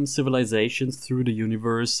civilizations through the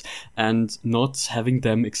universe and not having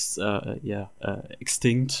them extinct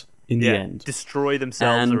in the end. Destroy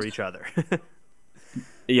themselves or each other.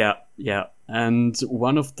 Yeah. And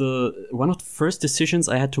one of the first decisions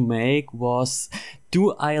I had to make was,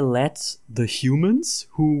 do I let the humans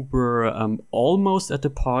who were almost at the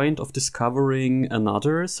point of discovering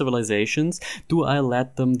another civilizations, do I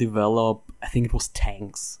let them develop, I think it was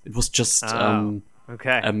tanks. It was just high-tech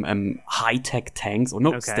tanks,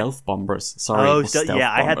 stealth bombers. Sorry. Oh,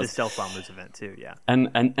 I had the stealth bombers event too, yeah.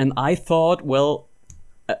 And I thought, well,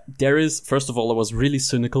 there is, first of all, I was really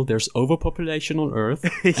cynical. There's overpopulation on Earth,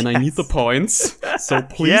 and I need the points. So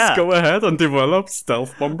please go ahead and develop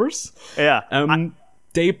stealth bombers. Yeah.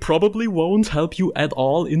 They probably won't help you at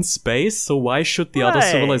all in space, so why should the other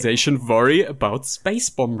civilization worry about space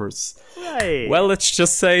bombers? Right. Well, let's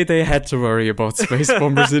just say they had to worry about space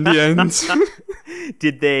bombers in the end.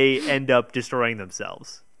 Did they end up destroying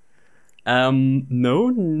themselves? No,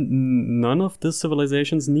 none of the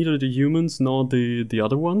civilizations, neither the humans nor the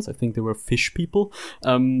other ones. I think they were fish people.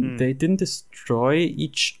 They didn't destroy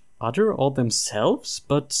each other or themselves,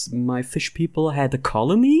 but my fish people had a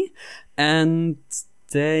colony, and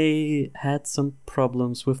they had some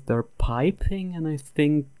problems with their piping, and I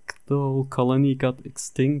think the whole colony got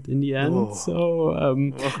extinct in the end. Oh. So,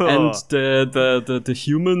 and the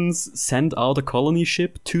humans sent out a colony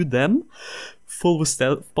ship to them, full with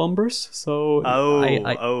stealth bombers. So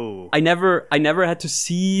I never had to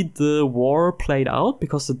see the war played out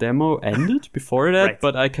because the demo ended before that. Right.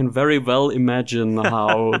 But I can very well imagine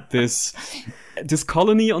how this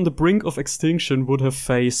colony on the brink of extinction would have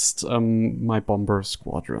faced my bomber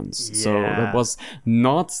squadrons. Yeah. So that was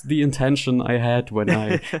not the intention I had when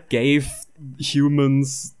I gave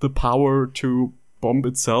humans the power to bomb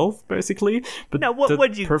itself, basically. But now,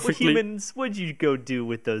 what'd you go do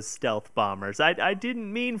with those stealth bombers? I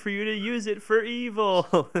didn't mean for you to use it for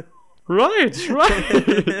evil. Right.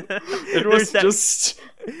 It was just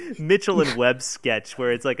Mitchell and Webb sketch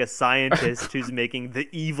where it's like a scientist who's making the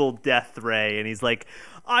evil death ray, and he's like,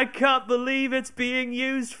 I can't believe it's being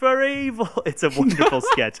used for evil. It's a wonderful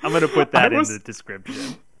sketch. I'm going to put that in the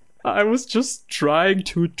description. I was just trying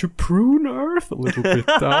to prune Earth a little bit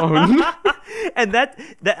down. And that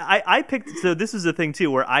I picked. So this is a thing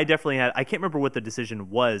too, where I definitely had. I can't remember what the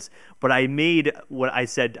decision was, but I made what I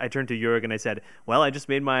said. I turned to Jurg and I said, "Well, I just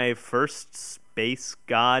made my first space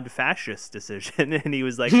god fascist decision." And he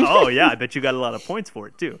was like, "Oh yeah, I bet you got a lot of points for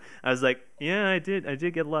it too." I was like, "Yeah, I did. I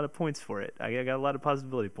did get a lot of points for it. I got a lot of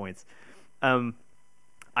possibility points."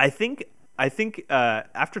 I think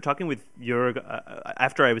after talking with Jurg,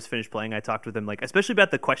 after I was finished playing, I talked with him, like, especially about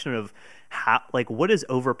the question of how, like, what does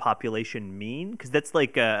overpopulation mean? Because that's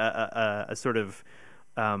like a sort of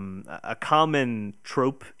a common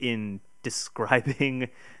trope in describing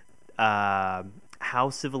how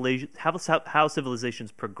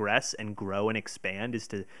civilizations progress and grow and expand, is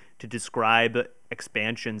to describe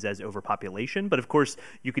expansions as overpopulation. But of course,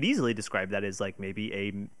 you could easily describe that as like maybe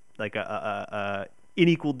a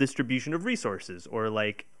unequal distribution of resources, or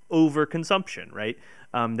like overconsumption, right?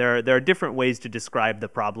 There are different ways to describe the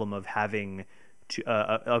problem of having to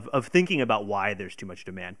of thinking about why there's too much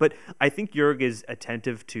demand. But I think Jurg is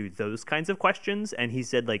attentive to those kinds of questions, and he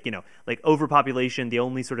said, like, like overpopulation, the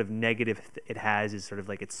only sort of negative it has is sort of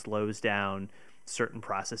like it slows down certain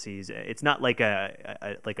processes. It's not like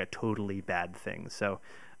a totally bad thing. So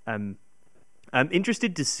I'm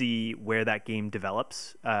interested to see where that game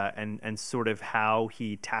develops, and sort of how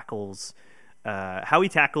he tackles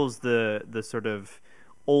the sort of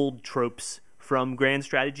old tropes from grand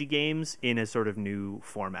strategy games in a sort of new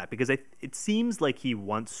format, because it seems like he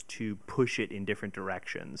wants to push it in different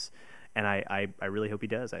directions, and I really hope he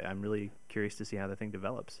does. I'm really curious to see how the thing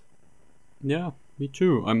develops. Yeah, me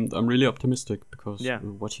too. I'm really optimistic, because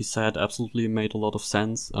what he said absolutely made a lot of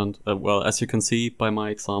sense. And well, as you can see by my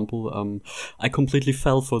example, I completely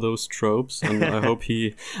fell for those tropes, and I hope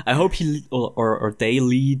he or they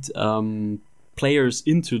lead players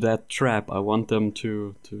into that trap. I want them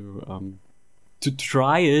to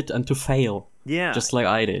try it and to fail. Yeah, just like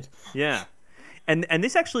I did. Yeah. And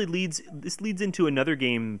this actually leads into another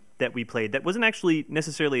game that we played that wasn't actually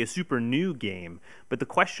necessarily a super new game, but the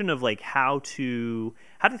question of like how to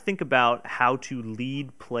think about how to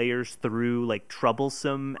lead players through like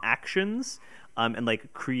troublesome actions, and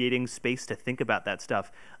like creating space to think about that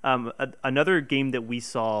stuff. Another game that we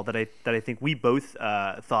saw that I think we both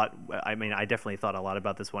thought. I mean, I definitely thought a lot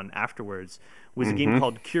about this one afterwards. Was a game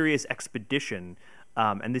called Curious Expedition.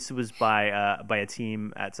 And this was by a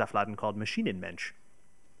team at Safladen called Maschinenmensch.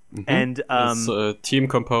 Mm-hmm. And it's a team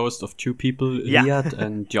composed of two people, Riyad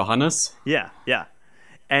and Johannes. Yeah.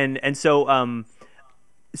 And so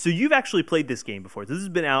you've actually played this game before. This has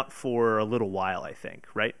been out for a little while, I think,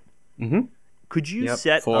 right? Mm-hmm. Could you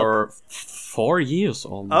set for up 4 years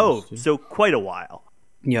almost? Oh, so quite a while.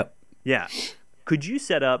 Yep. Yeah. Could you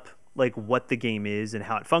set up like what the game is and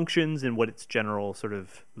how it functions and what its general sort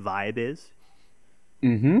of vibe is?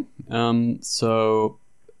 Mm-hmm. So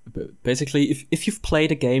basically, if you've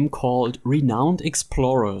played a game called Renowned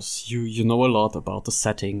Explorers, you know a lot about the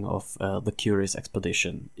setting of the Curious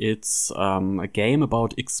Expedition. It's a game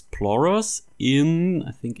about explorers in,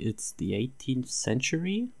 I think it's the 18th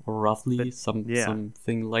century, or roughly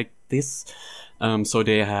something like this. So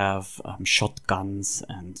they have shotguns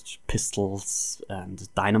and pistols and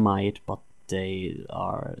dynamite, but they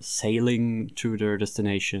are sailing to their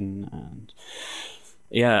destination. And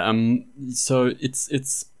so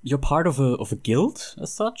it's you're part of a guild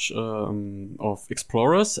as such, of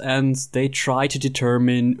explorers, and they try to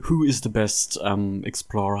determine who is the best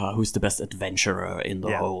explorer, who's the best adventurer in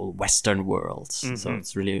the whole Western world. Mm-hmm. So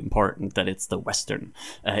it's really important that it's the Western,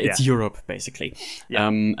 it's Europe basically. Yeah.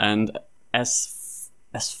 And as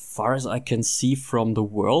far as I can see from the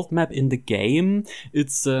world map in the game,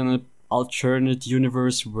 it's an alternate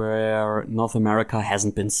universe where North America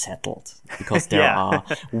hasn't been settled, because there are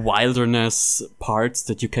wilderness parts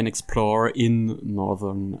that you can explore in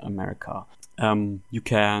Northern America. You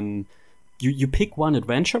pick one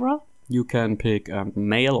adventurer. You can pick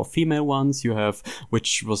male or female ones. You have,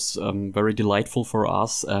 which was very delightful for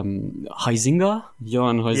us, Huizinga,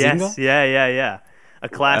 Johan Huizinga. Yes, yeah. A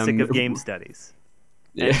classic of game studies.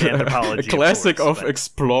 Anthropology, a classic of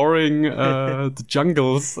exploring the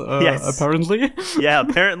jungles, apparently. Yeah,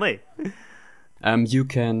 apparently. You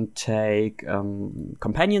can take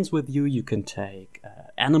companions with you. You can take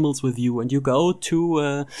animals with you, and you go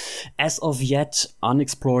to as of yet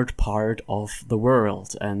unexplored part of the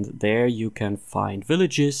world, and there you can find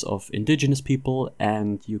villages of indigenous people,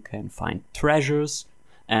 and you can find treasures,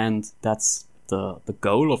 and that's the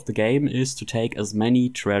goal of the game, is to take as many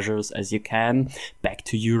treasures as you can back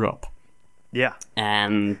to Europe. Yeah.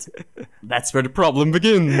 And that's where the problem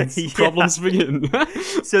begins. Problems begin.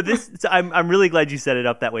 So I'm really glad you set it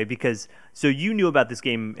up that way, because so you knew about this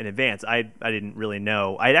game in advance. I didn't really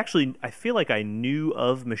know. I feel like I knew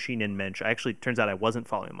of Machine and Mensch. Turns out I wasn't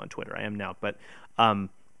following him on Twitter. I am now, but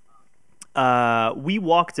we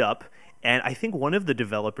walked up, and I think one of the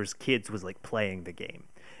developers' kids was like playing the game.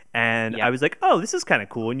 And I was like, oh, this is kind of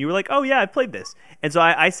cool. And you were like, oh, yeah, I've played this. And so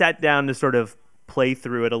I sat down to sort of play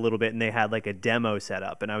through it a little bit, and they had like a demo set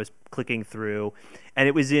up. And I was clicking through, and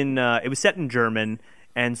it was set in German.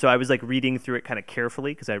 And so I was like reading through it kind of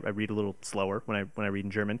carefully, because I read a little slower when I read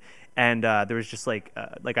in German. And there was just like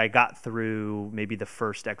I got through maybe the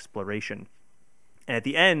first exploration. And at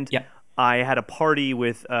the end, I had a party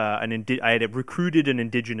with I had recruited an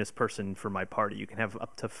indigenous person for my party. You can have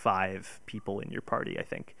up to 5 people in your party, I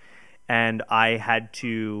think. And I had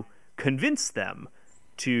to convince them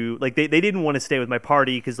to, like, they didn't want to stay with my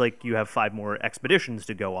party because, like, you have 5 more expeditions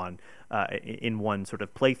to go on in one sort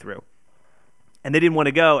of playthrough. And they didn't want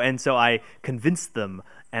to go, and so I convinced them,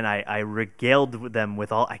 and I regaled them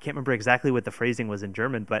with all... I can't remember exactly what the phrasing was in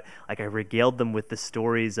German, but like I regaled them with the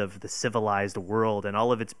stories of the civilized world and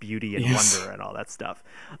all of its beauty and wonder and all that stuff.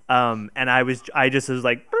 And I just was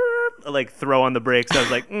like throw on the brakes. I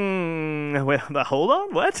was like, wait, hold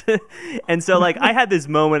on, what? And so like I had this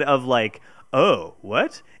moment of like, oh,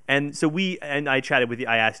 what? And so I chatted with you.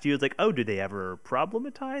 I asked you, it's like, oh, did they ever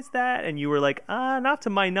problematize that? And you were like, not to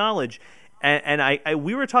my knowledge. And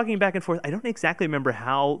we were talking back and forth. I don't exactly remember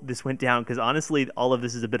how this went down, because honestly, all of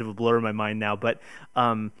this is a bit of a blur in my mind now. But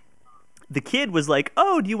the kid was like,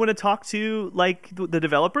 "Oh, do you want to talk to like the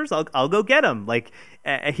developers? I'll go get him." Like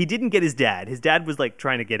he didn't get his dad. His dad was like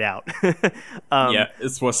trying to get out. It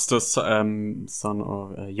was the son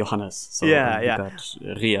of Johannes. So he got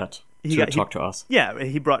Riyad to talk to us. Yeah,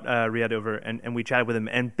 he brought Riyad over, and we chatted with him,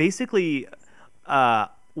 and basically.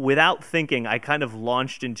 Without thinking, I kind of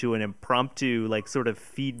launched into an impromptu, like, sort of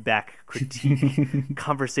feedback critique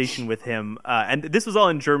conversation with him. And this was all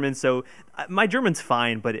in German, so my German's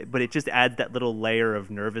fine, but it just adds that little layer of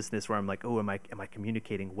nervousness where I'm like, oh, am I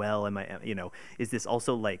communicating well? Am I, is this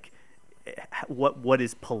also like what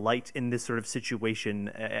is polite in this sort of situation?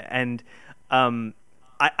 And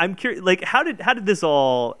I'm curious, like, how do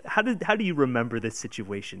you remember this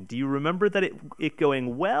situation? Do you remember that it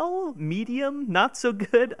going well, medium, not so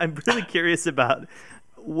good? I'm really curious about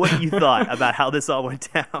what you thought about how this all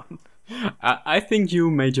went down. I think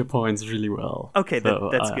you made your points really well. Okay,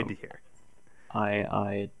 that's good to hear.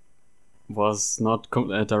 I was not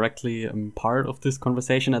directly part of this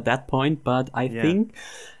conversation at that point, but I think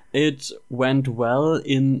it went well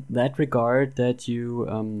in that regard that you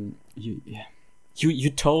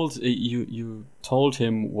told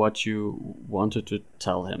him what you wanted to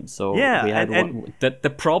tell him. So we had the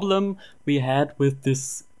problem we had with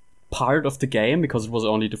this part of the game, because it was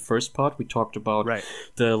only the first part. We talked about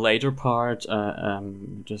the later part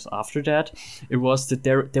just after that. It was that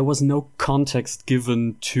there was no context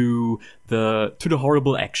given to the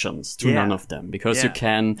horrible actions, to none of them, because you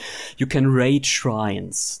can raid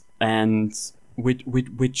shrines, and which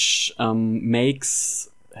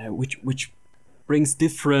brings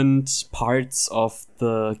different parts of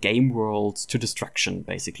the game world to destruction,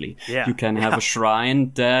 basically. You can have a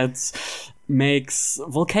shrine that makes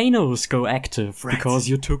volcanoes go active because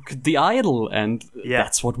you took the idol, and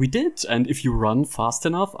that's what we did. And if you run fast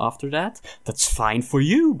enough after that, that's fine for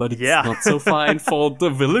you, but it's not so fine for the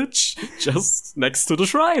village just next to the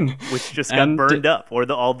shrine, which just got burned up,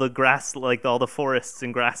 or all the grass, like all the forests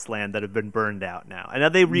and grassland that have been burned out now. And now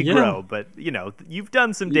they regrow, but you've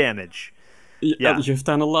done some damage. You've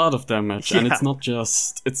done a lot of damage, and it's not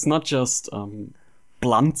just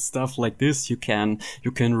blunt stuff like this. You can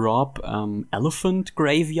rob elephant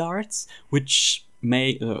graveyards, which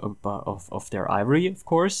may of their ivory, of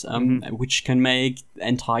course, which can make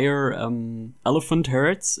entire elephant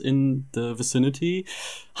herds in the vicinity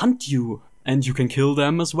hunt you, and you can kill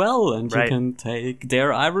them as well, and you can take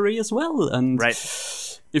their ivory as well, and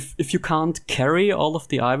If you can't carry all of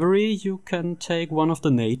the ivory, you can take one of the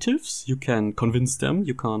natives. You can convince them.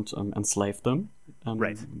 You can't enslave them.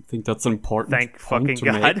 I think that's an important Thank point fucking to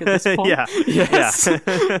God. make at this point. Yes.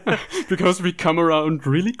 Because we come around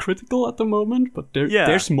really critical at the moment, but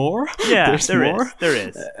there's more. Yeah, there's more. There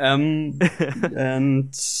is. And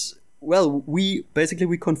well, we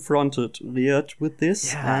confronted Riyad with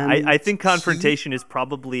this. Yeah, and I think confrontation is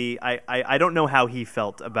probably I don't know how he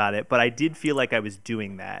felt about it, but I did feel like I was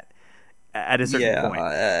doing that at a certain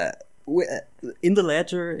point. In the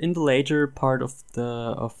later part of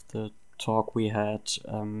the talk we had,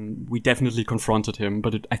 we definitely confronted him,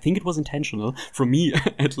 but I think it was intentional from me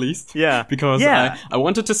at least. Yeah, because yeah. I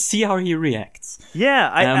wanted to see how he reacts.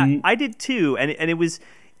 Yeah, I did too, and it was,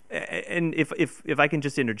 and if I can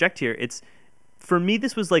just interject here, it's for me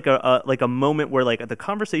this was like a moment where like the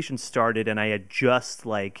conversation started, and I had just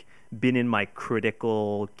like been in my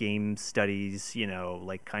critical game studies,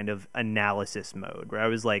 like kind of analysis mode, where I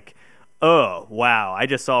was like, oh, wow, I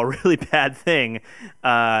just saw a really bad thing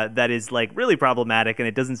that is like really problematic, and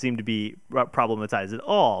it doesn't seem to be problematized at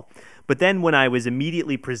all. But then when I was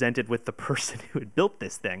immediately presented with the person who had built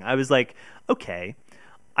this thing, I was like, okay,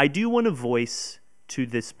 I do want to voice to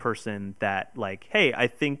this person that like, hey, I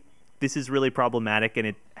think this is really problematic,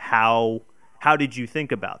 and how did you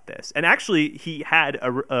think about this? And actually, he had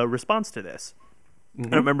a response to this. Mm-hmm. I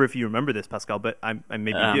don't remember if you remember this, Pascal, but I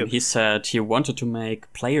maybe you do. He said he wanted to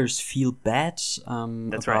make players feel bad That's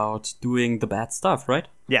about right. doing the bad stuff, right?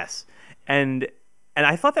 Yes, and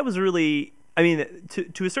I thought that was really. I mean,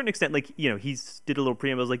 to a certain extent, like he did a little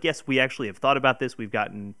preamble. I was like, yes, we actually have thought about this. We've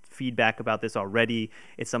gotten feedback about this already.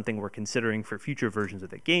 It's something we're considering for future versions of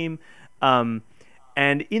the game. And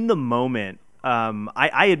in the moment,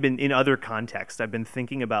 I had been in other contexts. I've been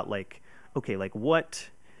thinking about like, okay, like what.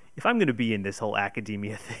 If I'm going to be in this whole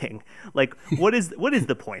academia thing, like what is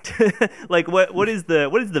the point? Like what is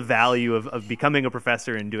the value of becoming a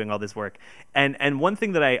professor and doing all this work? And one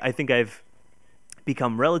thing that I think I've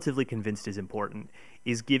become relatively convinced is important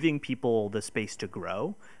is giving people the space to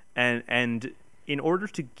grow, and in order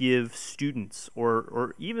to give students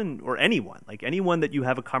or anyone, like anyone that you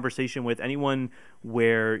have a conversation with, anyone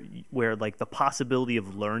where like the possibility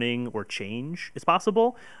of learning or change is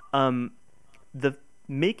possible, the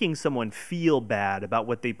making someone feel bad about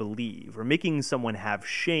what they believe, or making someone have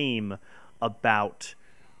shame about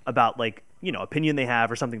like opinion they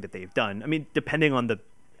have or something that they've done. I mean, depending on the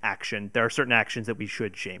action, there are certain actions that we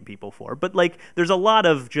should shame people for, but like there's a lot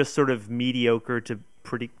of just sort of mediocre to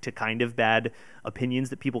kind of bad opinions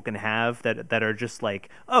that people can have that are just like,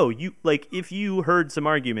 oh, you like if you heard some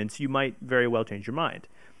arguments, you might very well change your mind.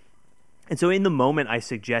 And so in the moment, I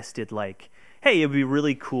suggested like, hey, it would be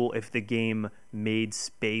really cool if the game made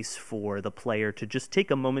space for the player to just take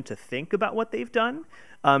a moment to think about what they've done,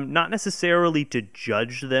 not necessarily to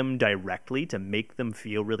judge them directly, to make them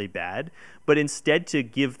feel really bad, but instead to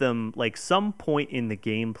give them like some point in the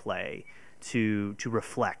gameplay to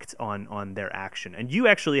reflect on their action. And you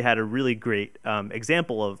actually had a really great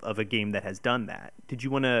example of a game that has done that. Did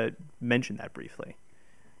you want to mention that briefly?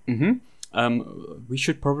 We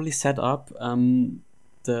should probably set up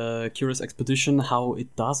the Curious Expedition, how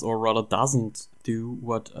it does or rather doesn't do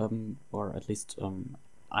what, or at least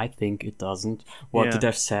I think it doesn't, what the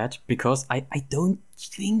dev said, because I don't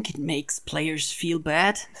think it makes players feel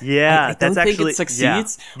bad. Yeah, I don't think it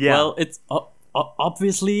succeeds. Yeah. Well, it's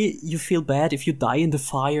obviously you feel bad if you die in the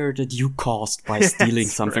fire that you caused by stealing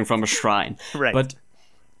something from a shrine. Right.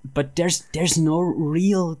 But there's no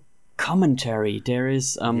real commentary. There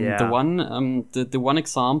is the one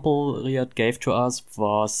example Riyad gave to us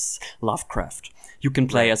was Lovecraft. You can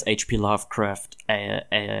play as H.P. Lovecraft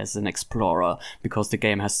as an explorer, because the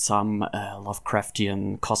game has some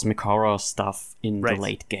Lovecraftian cosmic horror stuff in the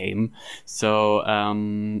late game. So,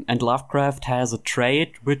 and Lovecraft has a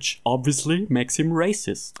trait which obviously makes him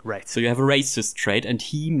racist. Right. So you have a racist trait, and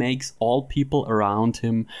he makes all people around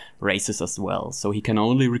him racist as well. So he can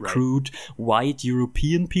only recruit white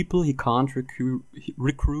European people. He can't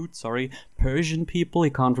recruit Persian people.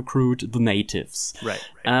 He can't recruit the natives. Right.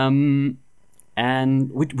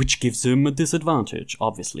 And which gives him a disadvantage,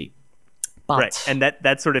 obviously. But and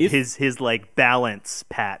that's sort of his like balance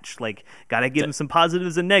patch. Like, gotta give him some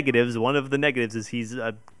positives and negatives. One of the negatives is he's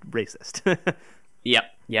a racist. Yep.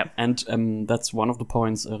 And that's one of the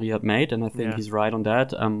points Riyad made, and I think he's right on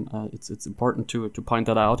that. It's important to point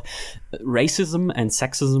that out. Racism and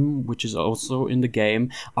sexism, which is also in the game,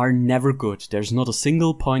 are never good. There's not a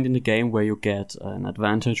single point in the game where you get an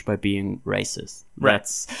advantage by being racist.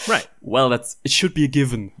 Right. Well, it should be a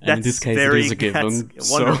given, and in this case, it is a given.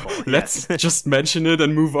 So let's just mention it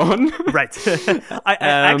and move on. Right. I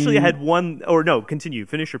actually had one. Or no, continue.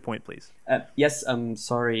 Finish your point, please. Yes.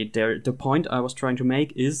 Sorry. The point I was trying to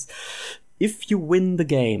make is, if you win the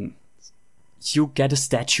game, you get a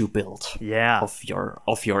statue built. Yeah. Of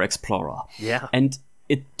your explorer. Yeah. And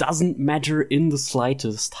it doesn't matter in the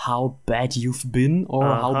slightest how bad you've been or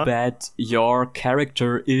how bad your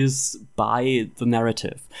character is by the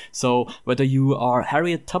narrative. So whether you are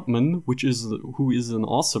Harriet Tubman, who is an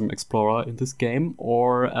awesome explorer in this game,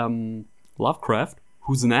 or Lovecraft,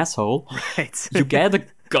 who's an asshole, right. you get a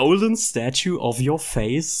golden statue of your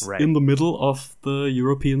face in the middle of the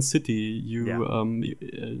European city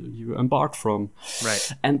you embarked from.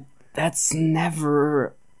 Right. And that's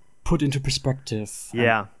never put into perspective.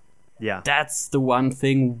 Yeah. That's the one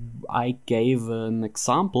thing I gave an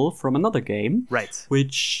example from another game. Right.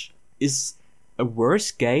 Which is a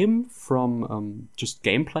worse game from just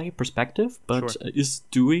gameplay perspective, but is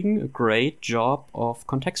doing a great job of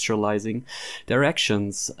contextualizing their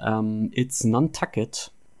actions. It's Nantucket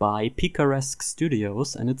by Picaresque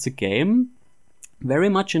Studios, and it's a game very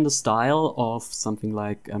much in the style of something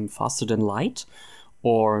like Faster Than Light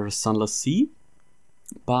or Sunless Sea,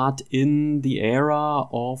 but in the era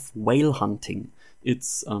of whale hunting.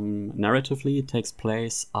 It's narratively, it takes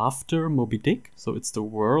place after Moby Dick, so it's the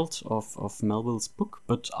world of Melville's book,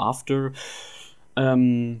 but after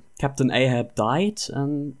Captain Ahab died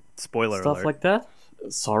and spoiler stuff alert. Like that.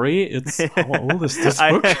 Sorry, it's how old is this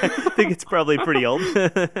book? I think it's probably pretty old.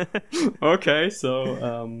 Okay,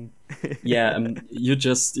 so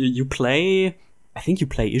you play. I think you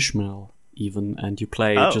play Ishmael even, and you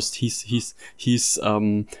play just he's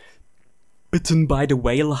bitten by the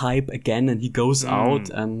whale hype again, and he goes out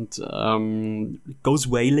and goes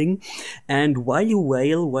whaling. And while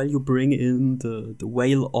you bring in the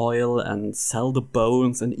whale oil and sell the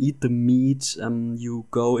bones and eat the meat, you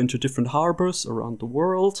go into different harbors around the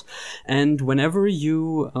world. And whenever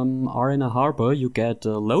you are in a harbor, you get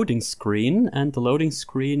a loading screen, and the loading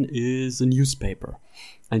screen is a newspaper.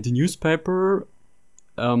 And the newspaper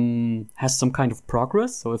has some kind of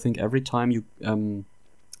progress. So I think every time you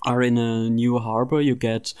are in a new harbor, you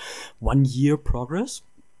get 1 year progress,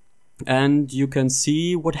 and you can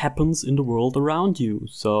see what happens in the world around you.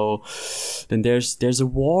 So then there's a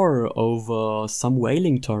war over some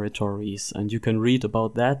whaling territories, and you can read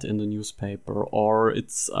about that in the newspaper. Or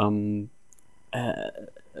it's a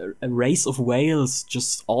race of whales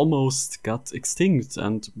just almost got extinct,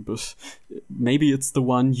 and maybe it's the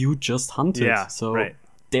one you just hunted. Yeah, so right.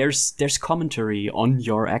 There's commentary on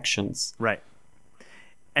your actions. Right.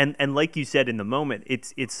 And like you said in the moment,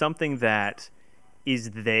 it's something that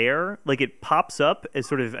is there, like it pops up as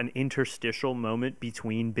sort of an interstitial moment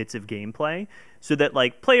between bits of gameplay, so that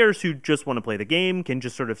like players who just want to play the game can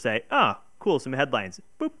just sort of say, cool, some headlines,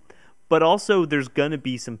 boop. But also there's gonna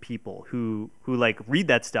be some people who like read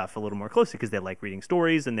that stuff a little more closely because they like reading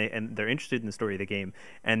stories, and they're interested in the story of the game,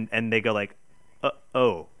 and they go like,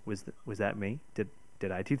 was that me?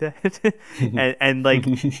 Did I do that? and like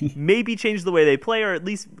maybe change the way they play, or at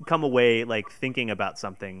least come away like thinking about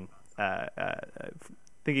something,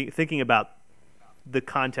 thinking about the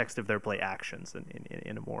context of their play actions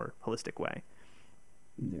in a more holistic way.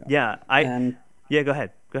 Go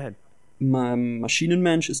ahead.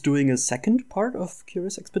 Maschinenmensch is doing a second part of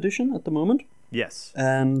Curious Expedition at the moment. Yes.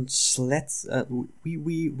 And let's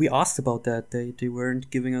we asked about that. They weren't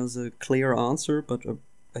giving us a clear answer, but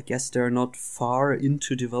I guess they're not far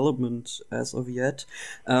into development as of yet.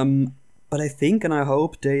 But I think and I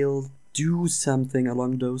hope they'll do something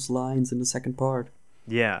along those lines in the second part.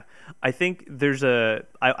 Yeah, I think there's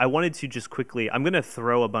I wanted to just quickly. I'm going to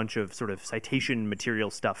throw a bunch of sort of citation material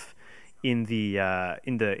stuff in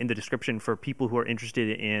the description for people who are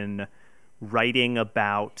interested in writing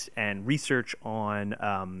about and research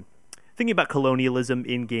on thinking about colonialism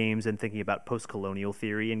in games and thinking about post-colonial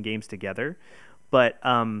theory in games together. But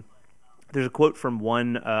there's a quote from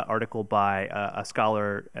one article by a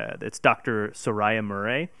scholar. It's Dr. Soraya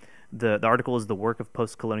Murray. The article is "The Work of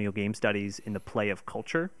Post-Colonial Game Studies in the Play of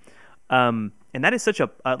Culture," and that is such a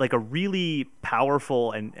really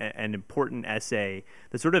powerful and important essay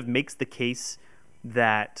that sort of makes the case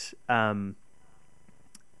that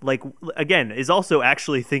again is also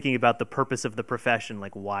actually thinking about the purpose of the profession.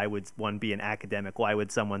 Like, why would one be an academic? Why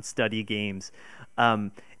would someone study games?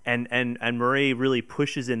 And Murray really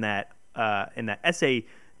pushes in that essay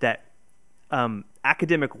that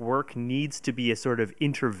academic work needs to be a sort of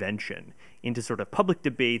intervention into sort of public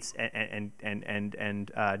debates and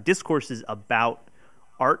discourses about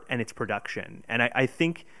art and its production. And I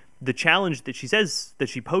think the challenge that she says that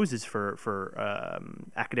she poses for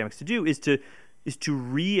academics to do is to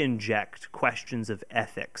re-inject questions of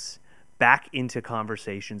ethics back into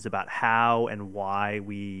conversations about how and why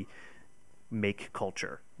we make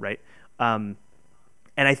culture, right? And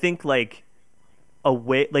I think like a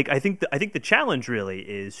way, like I think the challenge really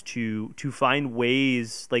is to find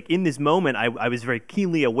ways, like in this moment I was very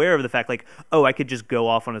keenly aware of the fact, like, oh, I could just go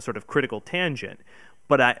off on a sort of critical tangent,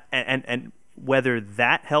 but and whether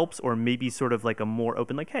that helps, or maybe sort of like a more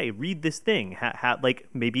open, like, hey, read this thing, like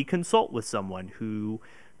maybe consult with someone who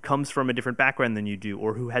comes from a different background than you do,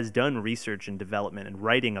 or who has done research and development and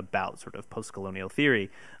writing about sort of post-colonial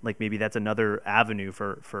theory. Like maybe that's another avenue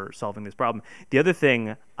for solving this problem. The other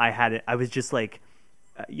thing I was just like,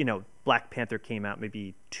 Black Panther came out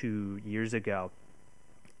maybe 2 years ago,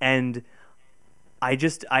 and I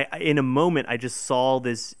in a moment I just saw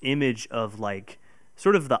this image of like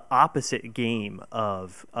sort of the opposite game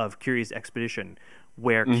of Curious Expedition,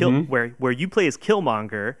 where where you play as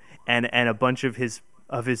Killmonger and a bunch of his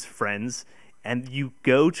friends, and you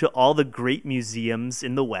go to all the great museums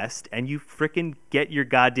in the West, and you frickin' get your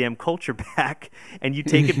goddamn culture back, and you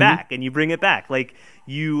take it back, and you bring it back. Like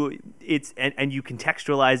and you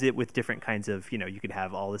contextualize it with different kinds of, you could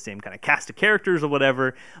have all the same kind of cast of characters or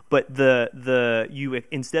whatever, but you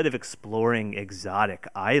instead of exploring exotic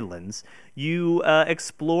islands, you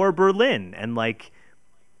explore Berlin, and like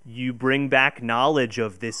you bring back knowledge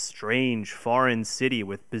of this strange foreign city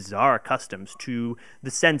with bizarre customs to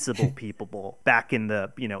the sensible people back in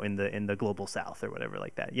the in the global South or whatever,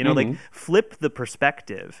 like that. Like flip the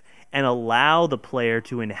perspective and allow the player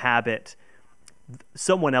to inhabit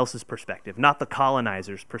someone else's perspective, not the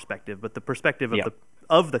colonizer's perspective, but the perspective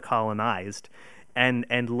of the colonized,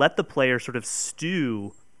 and let the player sort of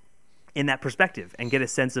stew in that perspective and get a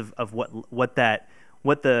sense of what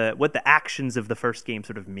the actions of the first game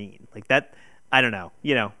sort of mean. Like that, I don't know.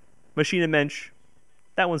 Machine and Mensch,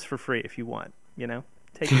 that one's for free if you want.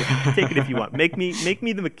 Take it if you want. Make me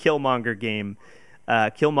the Killmonger game.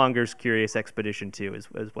 Killmonger's Curious Expedition 2 is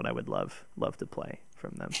what I would love to play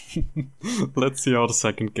from them. Let's see how the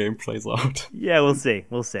second game plays out. Yeah, we'll see.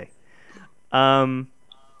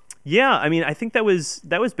 Yeah, I mean, I think that was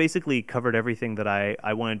basically covered everything that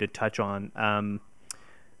I wanted to touch on.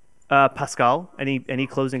 Pascal, any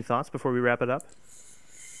closing thoughts before we wrap it up?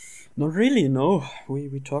 Not really, no.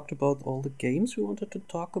 We talked about all the games we wanted to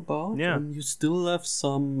talk about. Yeah. And you still have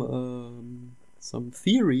some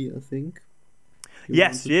theory, I think.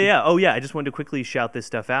 Yes, yeah. Oh, yeah. I just wanted to quickly shout this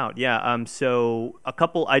stuff out. Yeah. So a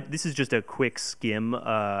couple. This is just a quick skim.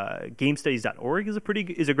 GameStudies.org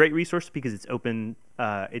is a great resource because it's open.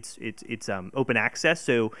 It's open access.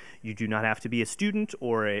 So you do not have to be a student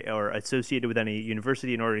or associated with any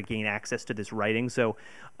university in order to gain access to this writing. So,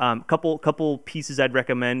 couple pieces I'd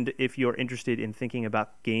recommend if you're interested in thinking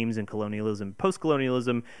about games and colonialism,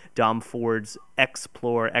 post-colonialism. Dom Ford's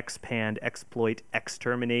Explore, Expand, Exploit,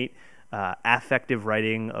 Exterminate. Affective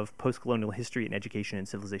writing of post-colonial history and education in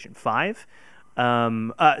Civilization 5.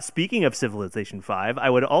 Speaking of Civilization 5, I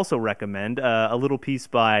would also recommend a little piece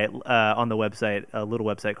by on the website, a little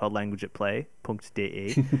website called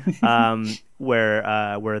languageatplay.de,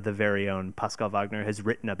 where the very own Pascal Wagner has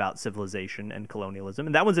written about civilization and colonialism,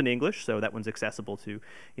 and that one's in English, so that one's accessible to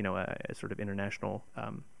a sort of international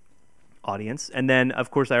audience. And then,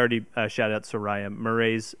 of course, I already shouted out Soraya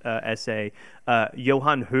Murray's essay.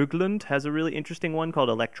 Johan Höglund has a really interesting one called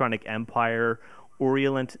Electronic Empire,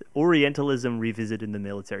 Orientalism Revisited in the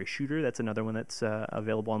Military Shooter. That's another one that's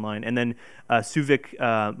available online. And then Suvik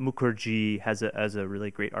Mukherjee has a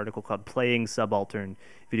really great article called Playing Subaltern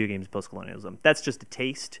Video Games Postcolonialism. That's just a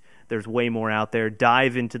taste. There's way more out there.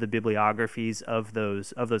 Dive into the bibliographies of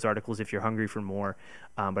those articles if you're hungry for more.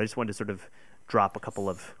 But I just wanted to sort of drop a couple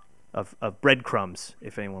of breadcrumbs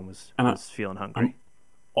if anyone was feeling hungry. I'm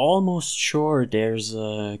almost sure there's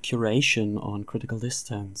a curation on Critical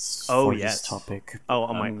Distance for this topic.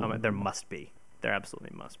 There must be. There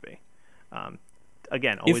absolutely must be.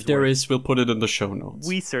 Again, always if there is, we'll put it in the show notes.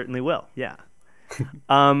 We certainly will, yeah.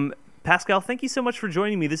 Pascal, thank you so much for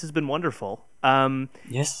joining me. This has been wonderful.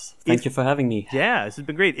 Yes, thank you for having me. Yeah, this has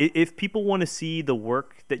been great. If people want to see the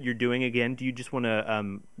work that you're doing again, do you just want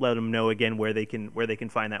to let them know again where they can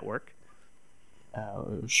find that work?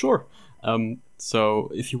 Sure.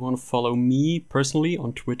 So if you want to follow me personally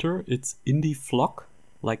on Twitter, it's IndieFlock,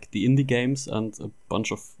 like the indie games and a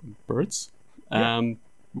bunch of birds. Yeah.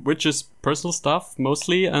 Which is personal stuff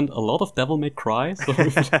mostly, and a lot of Devil May Cry. So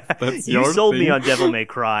that's you sold me on Devil May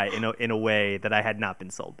Cry in a way that I had not been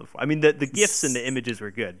sold before. I mean, the gifs and the images were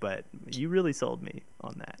good, but you really sold me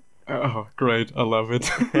on that. Oh, great! I love it.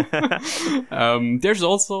 There's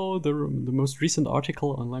also the most recent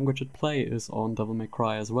article on Language at Play is on Devil May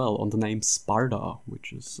Cry as well, on the name Sparda,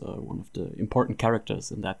 which is one of the important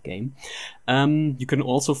characters in that game. You can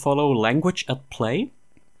also follow Language at Play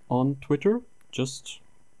on Twitter. Just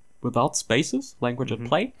without spaces, language at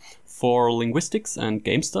play. For linguistics and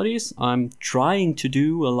game studies, I'm trying to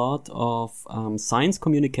do a lot of science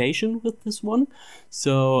communication with this one.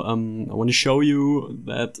 So I want to show you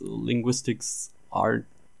that linguistics are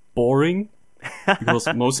boring because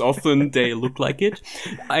most often they look like it.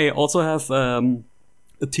 I also have a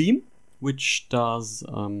team which does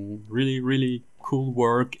really, really cool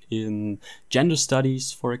work in gender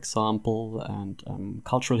studies, for example, and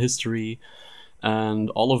cultural history. And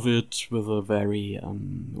all of it with a very,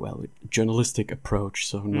 journalistic approach.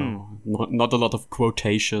 So not a lot of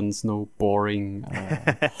quotations, no boring...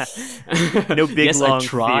 no big, yes, long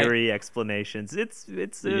theory explanations. It's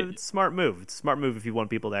a smart move. It's a smart move if you want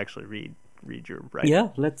people to actually read your writing. Yeah,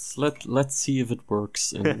 let's see if it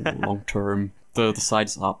works in long term. The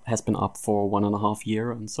site has been up for 1.5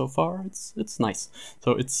 years, and so far it's nice.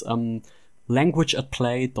 So it's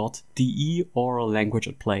languageatplay.de or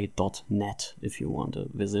languageatplay.net if you want to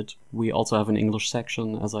visit. We also have an English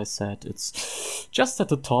section, as I said. It's just at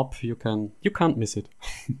the top. You can't miss it.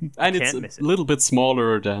 And it's a little bit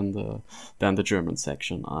smaller than the German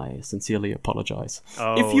section. I sincerely apologize.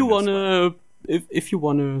 If you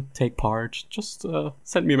wanna take part, just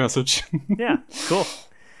send me a message. Yeah, cool.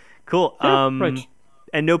 Right.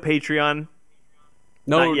 And no Patreon.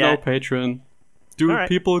 No Patreon. Do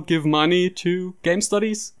people give money to game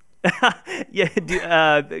studies? Yeah,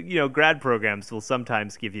 grad programs will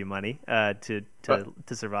sometimes give you money to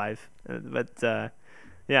survive.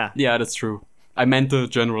 Yeah. Yeah, that's true. I meant the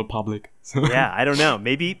general public. Yeah, I don't know.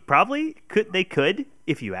 Probably they could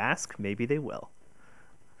if you ask. Maybe they will.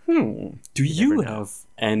 Do you have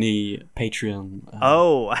any Patreon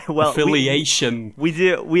affiliation? We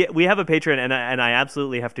do. We have a Patreon, and I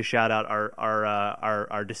absolutely have to shout out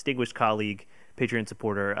our distinguished colleague, Patreon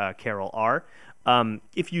supporter, Carol R.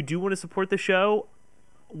 If you do want to support the show,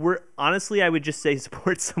 I would just say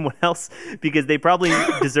support someone else because they probably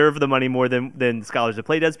deserve the money more than Scholars of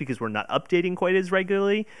Play does because we're not updating quite as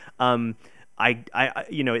regularly.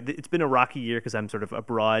 It's been a rocky year because I'm sort of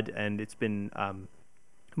abroad, and it's been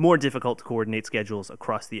more difficult to coordinate schedules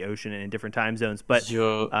across the ocean and in different time zones. But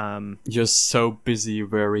you're so busy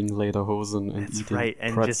wearing lederhosen and eating right,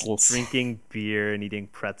 and pretzels. Just drinking beer and eating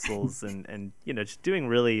pretzels and just doing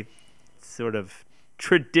really sort of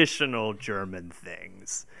traditional German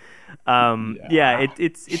things.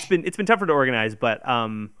 It's been tougher to organize, but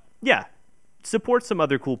support some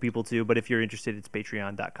other cool people too. But if you're interested, it's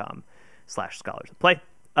patreon.com/scholarsofplay.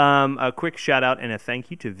 A quick shout out and a thank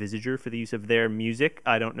you to Visager for the use of their music.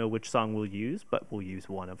 I don't know which song we'll use, but we'll use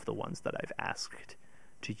one of the ones that I've asked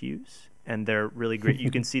to use, and they're really great. You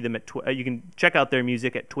can see them at you can check out their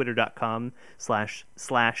music at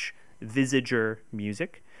twitter.com/Visager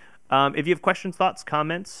music. If you have questions, thoughts,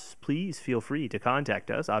 comments, please feel free to contact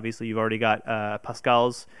us. Obviously, you've already got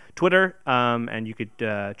Pascal's Twitter, and you could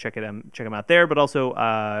check him out there. But also,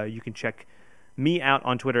 you can check me out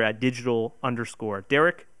on Twitter at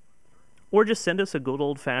digital_Derek, or just send us a good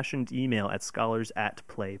old-fashioned email at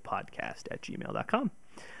scholars@playpodcast@gmail.com.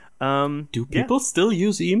 Do people still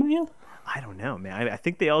use email? I don't know, man. I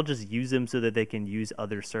think they all just use them so that they can use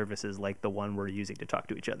other services like the one we're using to talk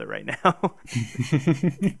to each other right now.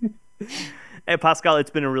 Hey, Pascal,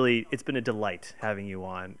 it's been a delight having you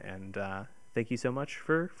on, and thank you so much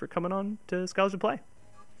for coming on to Scholars of Play.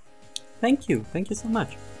 Thank you so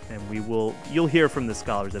much. And you'll hear from the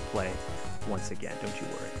Scholars at Play once again. Don't you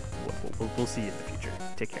worry. We'll see you in the future.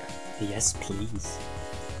 Take care. Yes, please.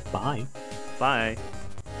 Bye. Bye.